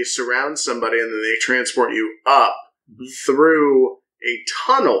 And they surround somebody, and then they transport you up through a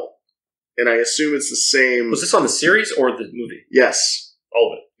tunnel. And I assume it's the same... Was this on the series or the movie? Yes.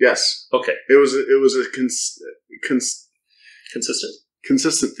 All of it? Yes. Okay. It was a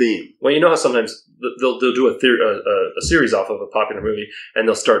consistent theme. Well, you know how sometimes they'll do a series off of a popular movie, and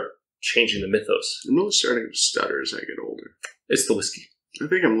they'll start changing the mythos. I'm really starting to stutter as I get older. It's the whiskey. I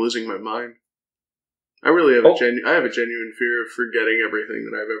think I'm losing my mind. I really have a genuine fear of forgetting everything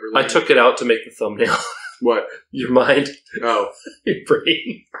that I've ever learned. I took it out to make the thumbnail. What? Your mind. Oh. Your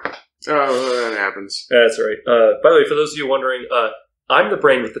brain. Oh, that happens. That's right. By the way, for those of you wondering, I'm the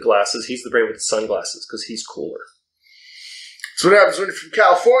brain with the glasses. He's the brain with the sunglasses because he's cooler. That's what happens when you're from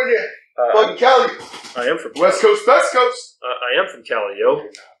California. Fucking Cali. I am from West Cali. Coast, Best Coast. I am from Cali, yo.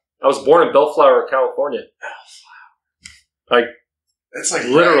 I was born in Bellflower, California. That's like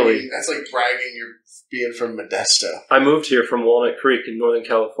literally. That's like bragging you're being from Modesto. I moved here from Walnut Creek in Northern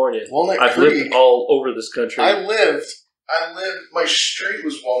California. I've Creek. lived all over this country. My street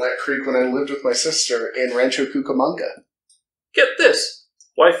was Walnut Creek when I lived with my sister in Rancho Cucamonga. Get this.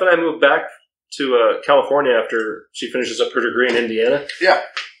 Wife and I moved back to California after she finishes up her degree in Indiana. Yeah.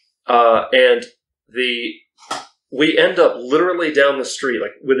 And we end up literally down the street,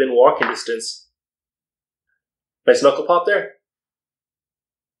 like within walking distance. Nice knuckle pop there.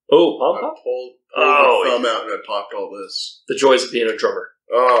 Oh, palm pop? I pulled my thumb out and I popped all this. The joys of being a drummer.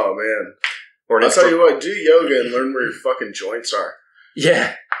 Oh, man. I'll tell you what, do yoga and learn where your fucking joints are.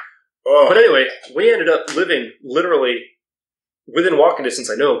 Yeah. Oh. But anyway, we ended up living literally within walking distance,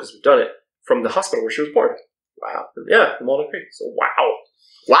 I know, because we've done it, from the hospital where she was born. Wow. Yeah, in Walnut Creek. So, wow.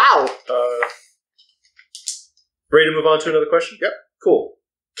 Wow. Ready to move on to another question? Yep. Cool.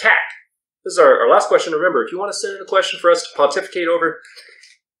 Cat. This is our last question. Remember, if you want to send in a question for us to pontificate over,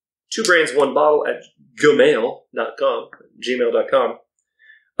 2brains1bottle at gmail.com.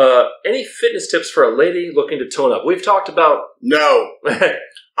 Any fitness tips for a lady looking to tone up? We've talked about... No.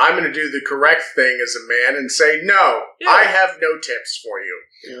 I'm going to do the correct thing as a man and say, no, yeah. I have no tips for you.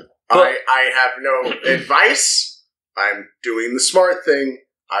 Yeah. I have no advice. I'm doing the smart thing.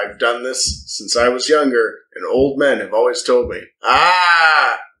 I've done this since I was younger, and old men have always told me,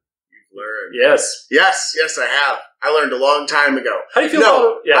 you've learned. Yes. Yes, I have. I learned a long time ago. How do you feel about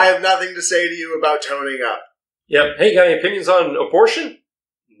it? Yeah. I have nothing to say to you about toning up. Yep. Hey, got any opinions on abortion?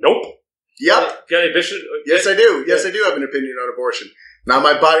 Nope. Yep. Got any vision? Yes, I do. Yes, I do have an opinion on abortion. Not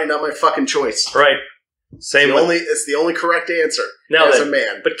my body, not my fucking choice. Right. Same. It's the only correct answer now as then, a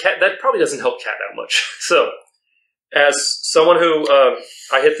man. But Kat, that probably doesn't help Kat that much. So, as someone who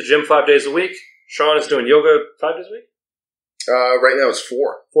I hit the gym 5 days a week, Sean is doing yoga 5 days a week. Right now it's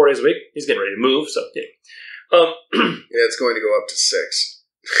 4. 4 days a week. He's getting ready to move. So yeah. Yeah, it's going to go up to 6.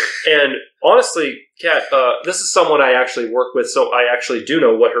 And honestly, Kat, this is someone I actually work with, so I actually do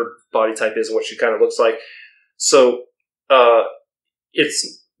know what her body type is and what she kind of looks like. So,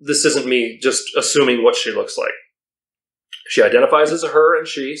 this isn't me just assuming what she looks like. She identifies as a her and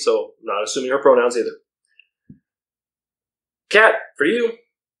she, so I'm not assuming her pronouns either. Kat, for you,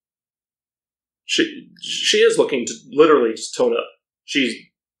 she is looking to literally just tone up.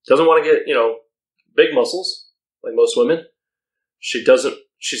 She doesn't want to get, big muscles like most women.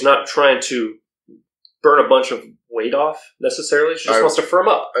 She's not trying to burn a bunch of weight off necessarily. She just wants to firm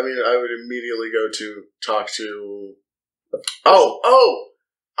up. I mean, I would immediately go to talk to...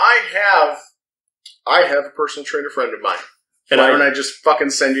 I have a personal trainer friend of mine. And why don't I just fucking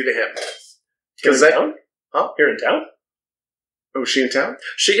send you to him? Here in town? Huh? Here in town? Oh, is she in town?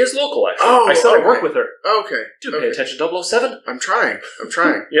 She is local, actually. I said I work with her. Okay. Do pay attention, 007. I'm trying.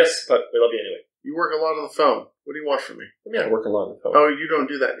 Yes, but we love you anyway. You work a lot on the phone. What do you want from me? I mean, I work a lot on the phone. Oh, you don't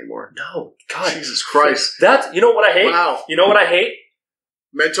do that anymore. No. God. Jesus Christ. You know what I hate? Wow. You know what I hate?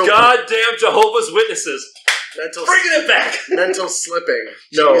 Goddamn Jehovah's Witnesses. Bringing it back. Mental slipping.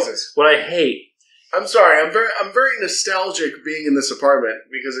 No, Jesus. What I hate. I'm sorry. I'm very nostalgic being in this apartment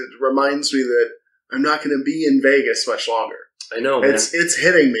because it reminds me that I'm not going to be in Vegas much longer. I know, man. It's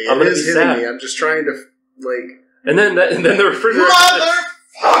hitting me. It is hitting me. I'm just trying to And then the refrigerator.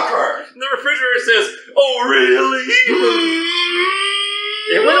 Motherfucker! The refrigerator says, "Oh, really?"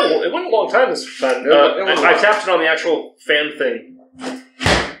 It went a long time this time. I tapped it on the actual fan thing.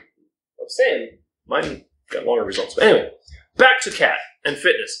 I'm saying mine got longer results. But anyway, back to Kat and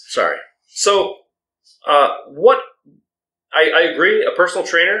fitness. Sorry. So, what I agree. A personal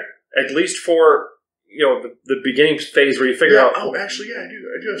trainer, at least for the beginning phase where you figure out. Oh, actually, yeah, I do.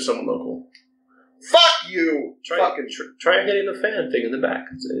 I do have someone local. Fuck you! Try getting the fan thing in the back.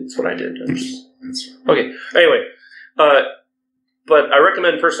 It's what I did. Okay. Anyway, but I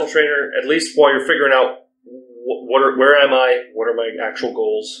recommend personal trainer at least while you're figuring out where am I, what are my actual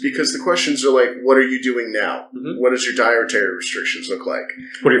goals. Because the questions are like, what are you doing now? Mm-hmm. What does your dietary restrictions look like?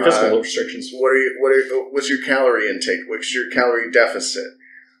 What are your physical restrictions? What's your calorie intake? What's your calorie deficit?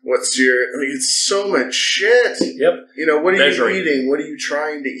 What's your? It's so much shit. Yep. What are you eating? What are you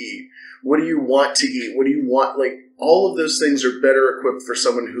trying to eat? What do you want to eat? What do you want? All of those things are better equipped for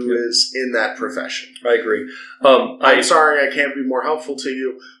someone who is in that profession. I agree. I'm sorry I can't be more helpful to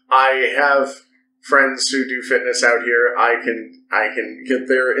you. I have friends who do fitness out here. I can get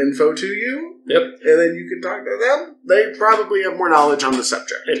their info to you. Yep. And then you can talk to them. They probably have more knowledge on the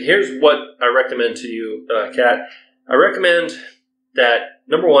subject. And here's what I recommend to you, Kat. I recommend that,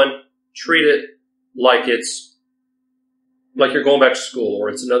 number one, treat it like you're going back to school or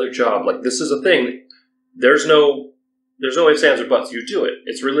it's another job. Like, this is a thing. There's no ifs, ands, or buts. You do it.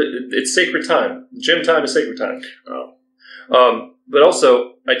 It's sacred time. Gym time is sacred time. Oh. But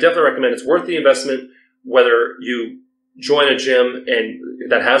also, I definitely recommend it's worth the investment, whether you join a gym and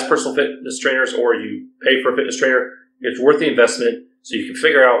that has personal fitness trainers or you pay for a fitness trainer. It's worth the investment so you can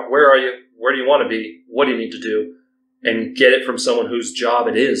figure out where are you, where do you want to be, what do you need to do, and get it from someone whose job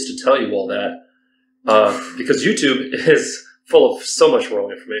it is to tell you all that. Because YouTube is full of so much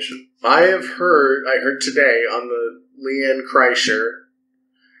wrong information. I heard today on the Leanne Kreischer,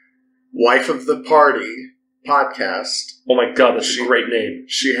 Wife of the Party podcast. Oh my God, that's a great name.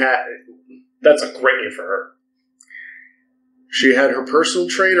 That's a great name for her. She had her personal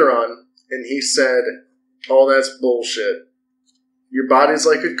trainer on, and he said, "Oh, that's bullshit. Your body's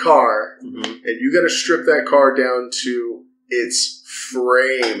like a car, and you got to strip that car down to its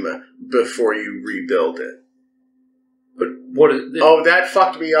frame before you rebuild it." But what is it? Oh, that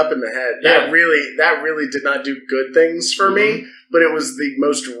fucked me up in the head. Yeah. That really did not do good things for me, but it was the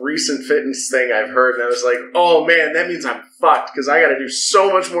most recent fitness thing I've heard, and I was like, oh man, that means I'm fucked, because I got to do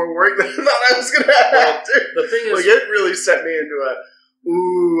so much more work than I thought I was going to have to. The thing is... Like, it really set me into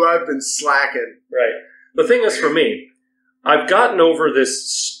I've been slacking. Right. The thing is, for me, I've gotten over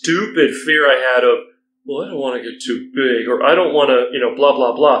this stupid fear I had of, well, I don't want to get too big, or I don't want to, blah,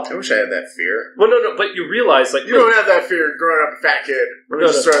 blah, blah. I wish I had that fear. Well, no, but you realize, like... You don't have that fear growing up a fat kid. Let me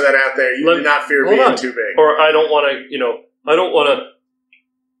just throw that out there. You do not fear being too big. Or I don't want to, I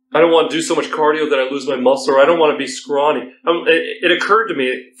don't want to do so much cardio that I lose my muscle, or I don't want to be scrawny. It occurred to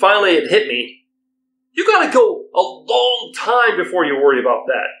me, finally it hit me, you got to go a long time before you worry about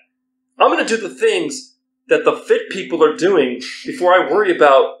that. I'm going to do the things that the fit people are doing before I worry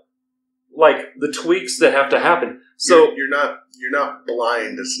about, like, the tweaks that have to happen. So you're not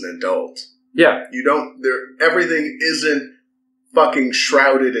blind as an adult. Yeah. Everything isn't fucking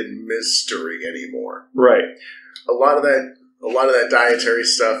shrouded in mystery anymore. Right. A lot of that dietary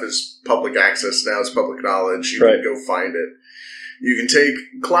stuff is public access now. It's public knowledge. You can go find it. You can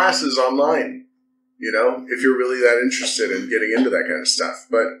take classes online, if you're really that interested in getting into that kind of stuff.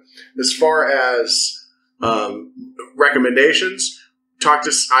 But as far as recommendations,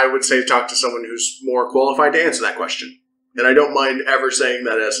 I would say talk to someone who's more qualified to answer that question. And I don't mind ever saying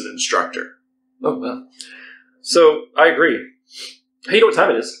that as an instructor. Oh, wow. So, I agree. Hey, you know what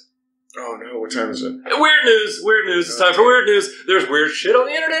time it is? Oh, no. What time is it? Weird news. Weird news. It's time for weird news. There's weird shit on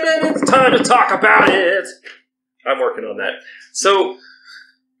the internet, and it's time to talk about it. I'm working on that. So...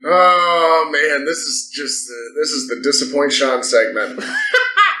 Oh, man. This is the Disappoint Sean segment.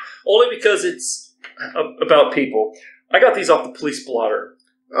 Only because it's about people. I got these off the police blotter.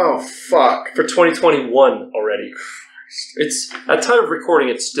 Oh, fuck. For 2021 already. It's, at time of recording,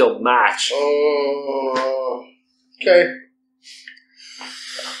 it's still March. Oh, okay.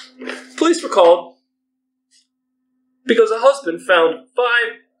 Police were called because a husband found 5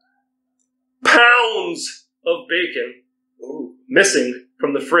 pounds of bacon missing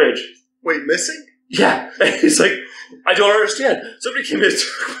from the fridge. Wait, missing? Yeah. He's like, I don't understand. Somebody came in and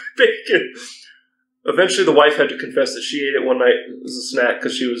took my bacon. Eventually, the wife had to confess that she ate it one night as a snack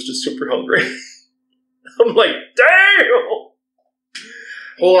because she was just super hungry. I'm like, damn!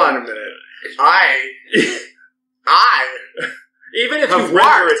 Hold on a minute. Even if have you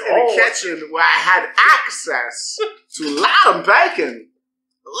render worked it in all, a kitchen where I had access to a lot of bacon.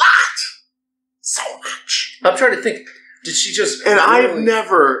 A lot. So much. I'm trying to think. Did she just... And I've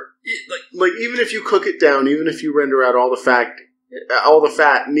never... Like, even if you cook it down, even if you render out all the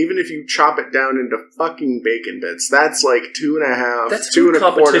fat, and even if you chop it down into fucking bacon bits, that's like 2.5, that's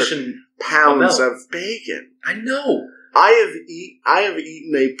 2.25 pounds of bacon. I know. I have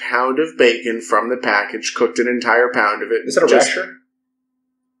eaten a pound of bacon from the package, cooked an entire pound of it. Is that a rasher?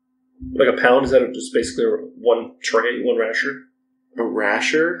 Like a pound? Is that just basically one tray, one rasher? A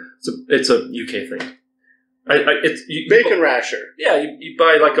rasher? It's a UK thing. Bacon rasher. Yeah, you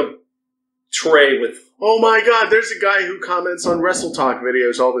buy like a tray with... Oh my god, there's a guy who comments on Wrestle Talk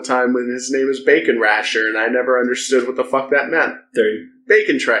videos all the time when his name is Bacon Rasher, and I never understood what the fuck that meant.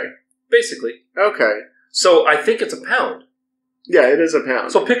 Bacon tray. Basically. Okay. So I think it's a pound. Yeah, it is a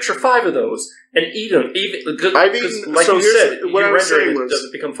pound. So picture 5 of those and eat them. I've eaten, like so you said, what I was saying it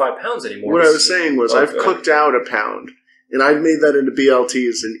doesn't become 5 pounds anymore. What I was saying was I've cooked out a pound, and I've made that into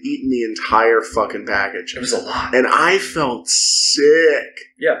BLTs and eaten the entire fucking package. It was a lot. And I felt sick.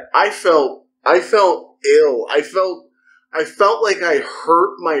 Yeah. I felt ill. I felt like I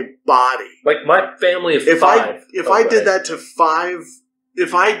hurt my body. Like my family of 5. If I did that to 5,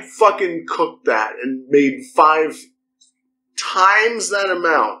 if I fucking cooked that and made 5 times that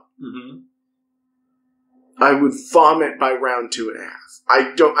amount, I would vomit by round 2.5.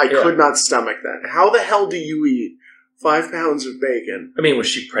 I could not stomach that. How the hell do you eat 5 pounds of bacon? I mean, was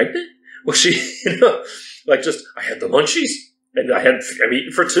she pregnant? Was she, like just, I had the munchies, And I'm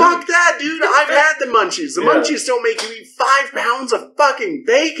eating for 2. Fuck that, dude. I've had the munchies. The munchies don't make you eat 5 pounds of fucking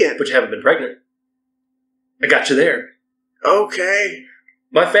bacon. But you haven't been pregnant. I got you there. Okay.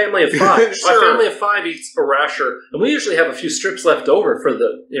 My family of 5. Sure. My family of 5 eats a rasher, and we usually have a few strips left over for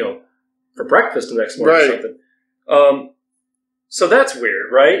for breakfast the next morning or something. So that's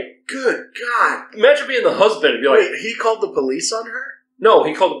weird, right? Good God. Imagine being the husband and be like... Wait, he called the police on her? No,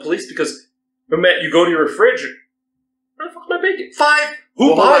 he called the police because you go to your fridge and... Where the fuck's my bacon? 5?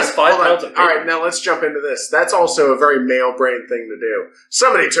 Who buys 5 pounds of bacon? All right, now let's jump into this. That's also a very male brain thing to do.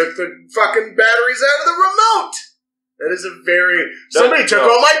 Somebody took the fucking batteries out of the remote. That is a very... Somebody took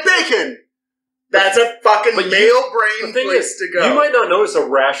all my bacon. That's a fucking male brain place to go. You might not notice a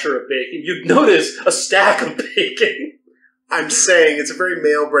rasher of bacon. You'd notice a stack of bacon. I'm saying it's a very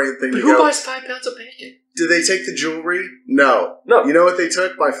male brain thing to go. Who buys 5 pounds of bacon? Did they take the jewelry? No. No. You know what they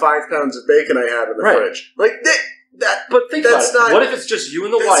took? My 5 pounds of bacon I had in the fridge. Like, but think about it. What if it's just you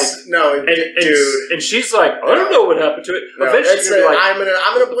and the wife? No, dude. And she's like, I don't know what happened to it. No, eventually, she's like, I'm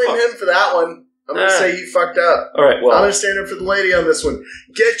gonna blame him for that one. I'm gonna say you fucked up. All right, well, I'm gonna stand up for the lady on this one.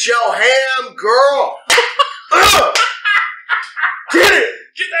 Get your ham, girl. Get it.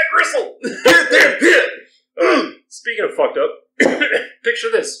 Get that gristle. Get that pit. Speaking of fucked up,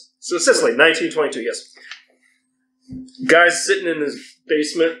 picture this. So Sicily, 1922. Yes. Guy's sitting in his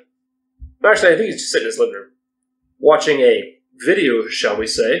basement. Actually, I think he's just sitting in his living room, watching a video, shall we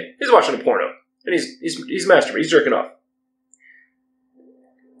say. He's watching a porno. And he's masturbating. He's jerking off.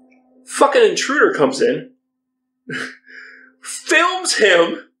 Fucking intruder comes in, films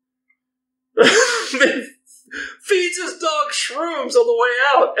him, then feeds his dog shrooms on the way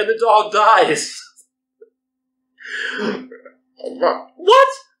out, and the dog dies. What?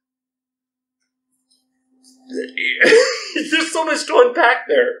 There's so much to unpack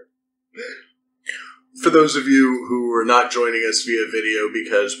there. For those of you who are not joining us via video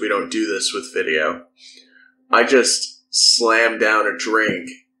because we don't do this with video, I just slammed down a drink,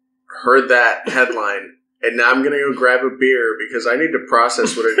 heard that headline, and now I'm going to go grab a beer because I need to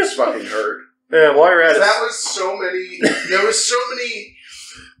process what I just fucking heard. Yeah, while you're at it. There was so many...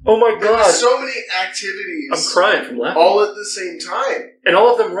 Oh my god. There were so many activities. I'm crying from laughing. All at the same time. And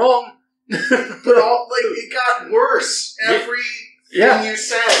all of them wrong. But it got worse. Everything you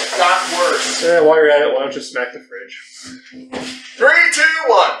said got worse. Yeah, while you're at it, why don't you smack the fridge? 3, 2,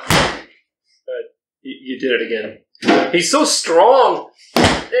 1. You did it again. He's so strong.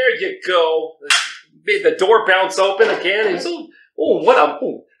 There you go. Made the door bounce open again. He's so...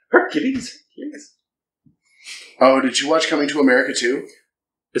 Hercules. Oh, did you watch Coming to America too?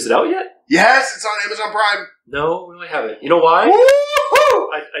 Is it out yet? Yes, it's on Amazon Prime. No, I haven't. You know why? Woo-hoo!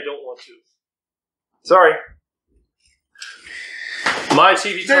 I don't want to. Sorry. My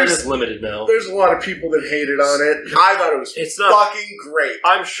TV time is limited now. There's a lot of people that hated on it. I thought it was fucking great.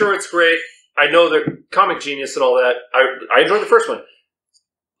 I'm sure it's great. I know they're comic genius and all that. I enjoyed the first one.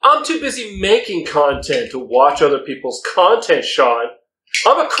 I'm too busy making content to watch other people's content, Sean.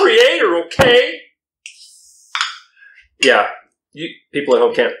 I'm a creator, okay? Yeah. You people at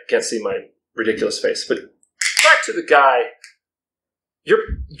home can't see my ridiculous face, but back to the guy. You're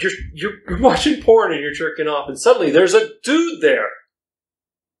watching porn and you're jerking off, and suddenly there's a dude there,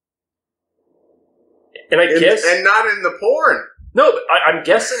 and and not in the porn. No, but I'm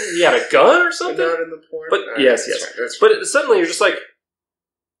guessing he had a gun or something. But not in the porn. But yes. But suddenly you're just like,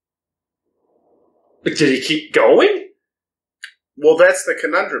 did he keep going? Well, that's the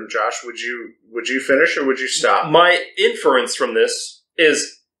conundrum, Josh. Would you finish or would you stop? My inference from this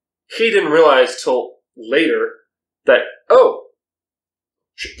is he didn't realize till later that,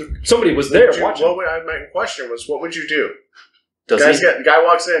 somebody was there watching. Well, my question was, what would you do? Guy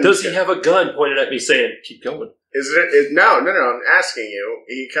walks in. Does he have a gun pointed at me saying, keep going? No, I'm asking you.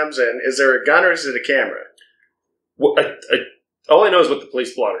 He comes in. Is there a gun or is it a camera? Well, all I know is what the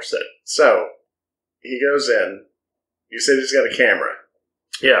police blotter said. So, he goes in. You said he's got a camera.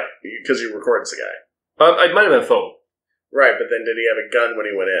 Yeah. Because he records the guy. I might have been a phone. Right, but then did he have a gun when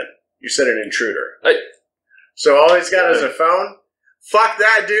he went in? You said an intruder. So all he's got is a phone? Fuck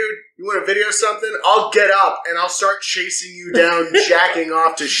that, dude. You want to video something? I'll get up and I'll start chasing you down, jacking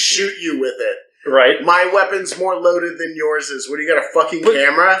off to shoot you with it. Right. My weapon's more loaded than yours is. What, do you got a fucking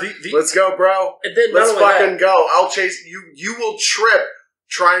camera? Let's go, bro. And then let's fucking go. I'll chase you. You will trip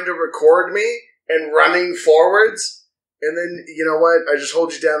trying to record me and running forwards. And then, you know what? I just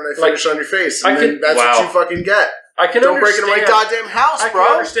hold you down and I finish on your face. And that's what you fucking get. Don't break into my goddamn house, bro. I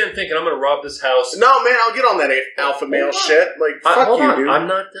can understand thinking, I'm going to rob this house. No, man, I'll get on that alpha male shit. Like, fuck you, dude. I'm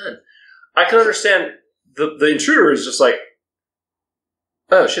not done. I can understand the intruder is just like,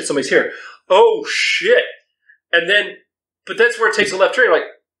 oh, shit, somebody's here. Oh, shit. And then But that's where it takes a left turn. You're like,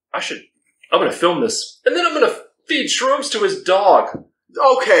 I'm going to film this. And then I'm going to feed shrooms to his dog.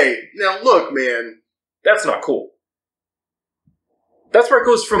 Okay, now look, man. That's not cool. That's where it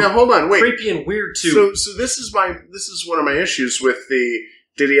goes from now, hold on, wait. creepy and weird to... So this is one of my issues with the,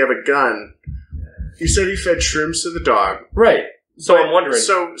 did he have a gun? He said he fed shrooms to the dog. Right. So I'm wondering.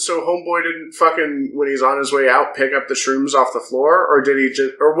 So homeboy didn't fucking, when he's on his way out, pick up the shrooms off the floor? Or did he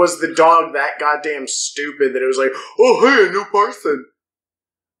just, or was the dog that goddamn stupid that it was like, oh, hey, a new person.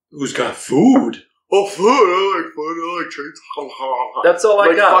 Who's got food? Oh, food, I like food, I like treats. That's all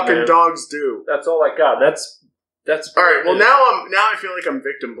I got, fucking man. Dogs do. That's all I got. That's all right. Well, now I feel like I'm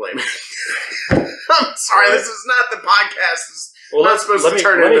victim blaming. I'm sorry. This is not the podcast. Well, not supposed to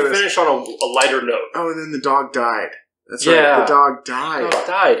turn into this. Let me finish on a lighter note. Oh, and then the dog died. That's right. The dog died. The dog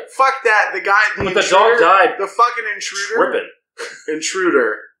died. Fuck that. The guy. But the dog died. The fucking intruder. Tripping.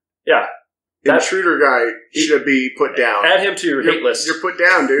 Intruder. Yeah. Intruder guy should be put down. Add him to your hate list. You're put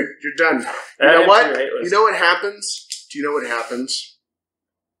down, dude. You're done. You know what? You know what happens? Do you know what happens?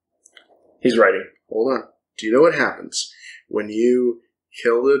 He's writing. Hold on. Do you know what happens when you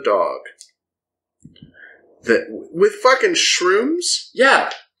kill the dog? That with fucking shrooms?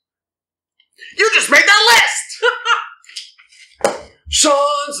 Yeah. You just made that list!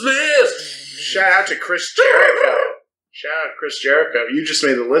 Sean's list! Shout out to Chris Jericho. Shout out Chris Jericho. You just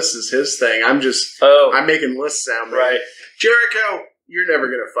made the list as his thing. I'm making lists now, man. Right. Jericho, you're never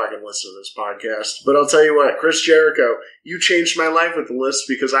going to fucking listen to this podcast. But I'll tell you what, Chris Jericho, you changed my life with the list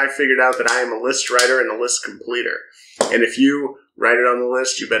because I figured out that I am a list writer and a list completer. And if you write it on the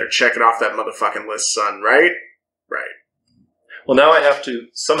list, you better check it off that motherfucking list, son. Right? Right. Well, now I have to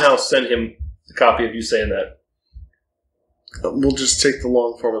somehow send him a copy of you saying that. We'll just take the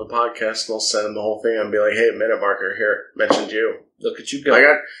long form of the podcast and I'll send him the whole thing and be like, hey, minute marker, here, mentioned you. Look at you go. I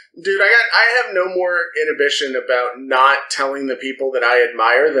have no more inhibition about not telling the people that I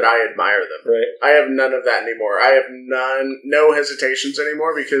admire them. Right. I have none of that anymore. I have no hesitations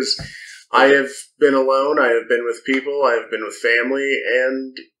anymore because I have been alone. I have been with people. I have been with family.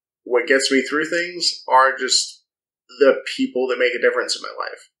 And what gets me through things are just the people that make a difference in my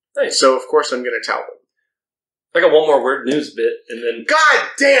life. Nice. So, of course, I'm going to tell them. I got one more weird news bit, and then... God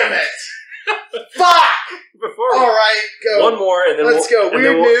damn it! Fuck! All right, go. One more, and then Let's go.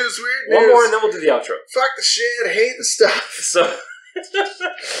 Weird news. One more, and then we'll do the outro. Fuck the shit. I hate the stuff. So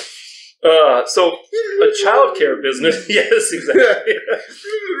a childcare business... Yes, exactly.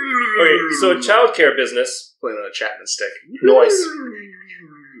 Okay, so a childcare business... Playing on a Chapman stick. Noise.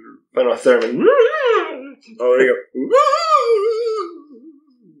 Playing on a theremin. Oh, there you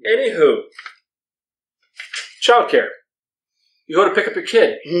go. Anywho... Childcare. You go to pick up your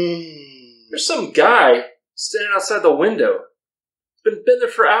kid. There's some guy standing outside the window. Been there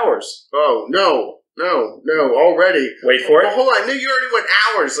for hours. Oh, no, already. Wait for it. Well, hold on. No, you already went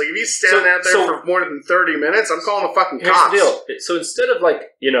hours. Like, if he's standing out there for more than 30 minutes, I'm calling the fucking cops. Here's the deal. So instead of,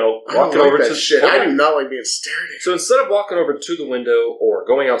 walking over to... shit. I do not like being stared at. So instead of walking over to the window or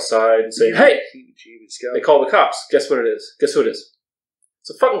going outside and saying, hey, they call the cops. Guess what it is? Guess who it is? It's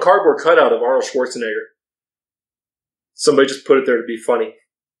a fucking cardboard cutout of Arnold Schwarzenegger. Somebody just put it there to be funny.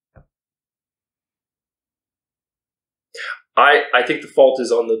 I think the fault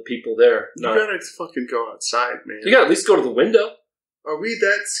is on the people there. You gotta fucking go outside, man. You gotta at least go to the window. Are we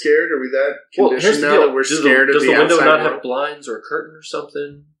that scared? Are we that conditioned now that we're scared of the outside? Does the window not world? have blinds or a curtain or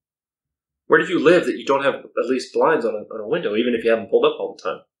something? Where do you live that you don't have at least blinds on a window, even if you haven't pulled up all the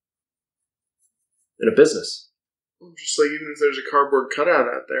time? In a business. Just like even if there's a cardboard cutout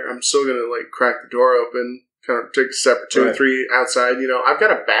out there, I'm still gonna crack the door open. Kind of take a step or two or three outside. You know, I've got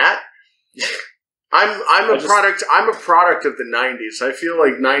a bat. I'm a product of the 90s. I feel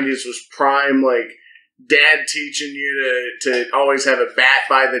like 90s was prime, dad teaching you to always have a bat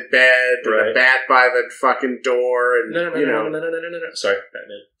by the bed and a bat by the fucking door. And, No. Sorry,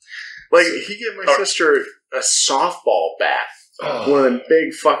 Batman. He gave my sister a softball bat. Oh. One of them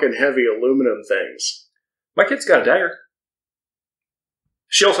big fucking heavy aluminum things. My kid's got a dagger.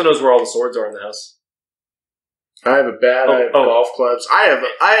 She also knows where all the swords are in the house. I have a bat. I have golf clubs. I have.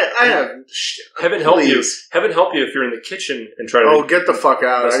 Heaven help you. Heaven help you if you're in the kitchen and try to. Oh, get the fuck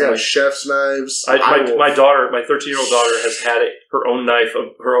out! I got chef's knives. My daughter, my 13-year-old daughter, has had her own knife,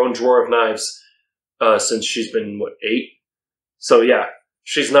 her own drawer of knives, since she's been 8. So yeah,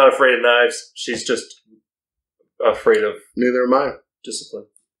 she's not afraid of knives. She's just afraid of. Neither am I. Discipline.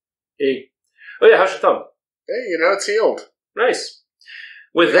 Hey. Oh yeah, how's your thumb? Hey, it's healed. Nice.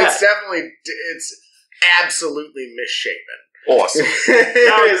 With that, it's absolutely misshapen. Awesome.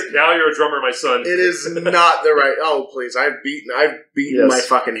 now you're a drummer, my son. It is not the right. Oh, please! I've beaten my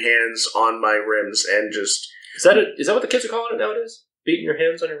fucking hands on my rims and just Is that what the kids are calling it nowadays? Beating your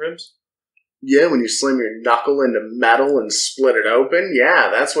hands on your rims? Yeah, when you slam your knuckle into metal and split it open. Yeah,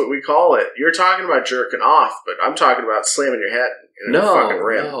 that's what we call it. You're talking about jerking off, but I'm talking about slamming your head in a fucking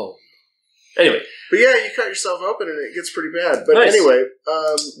rim. No. Anyway. But yeah, you cut yourself open and it gets pretty bad. But nice. Anyway.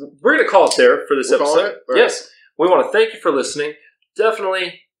 We're going to call it there for this episode. Right. Yes. We want to thank you for listening.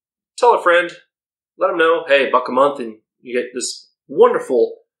 Definitely tell a friend. Let them know, hey, $1 a month, and you get this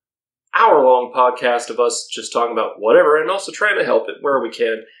wonderful hour-long podcast of us just talking about whatever and also trying to help it where we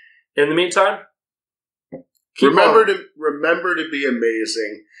can. In the meantime, remember to be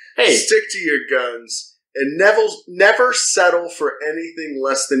amazing. Hey. Stick to your guns and never settle for anything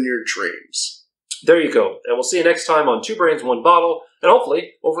less than your dreams. There you go. And we'll see you next time on 2 Brains, 1 Bottle, and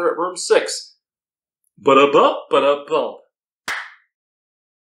hopefully over at room 6. Ba-da-bump, ba-da-bump.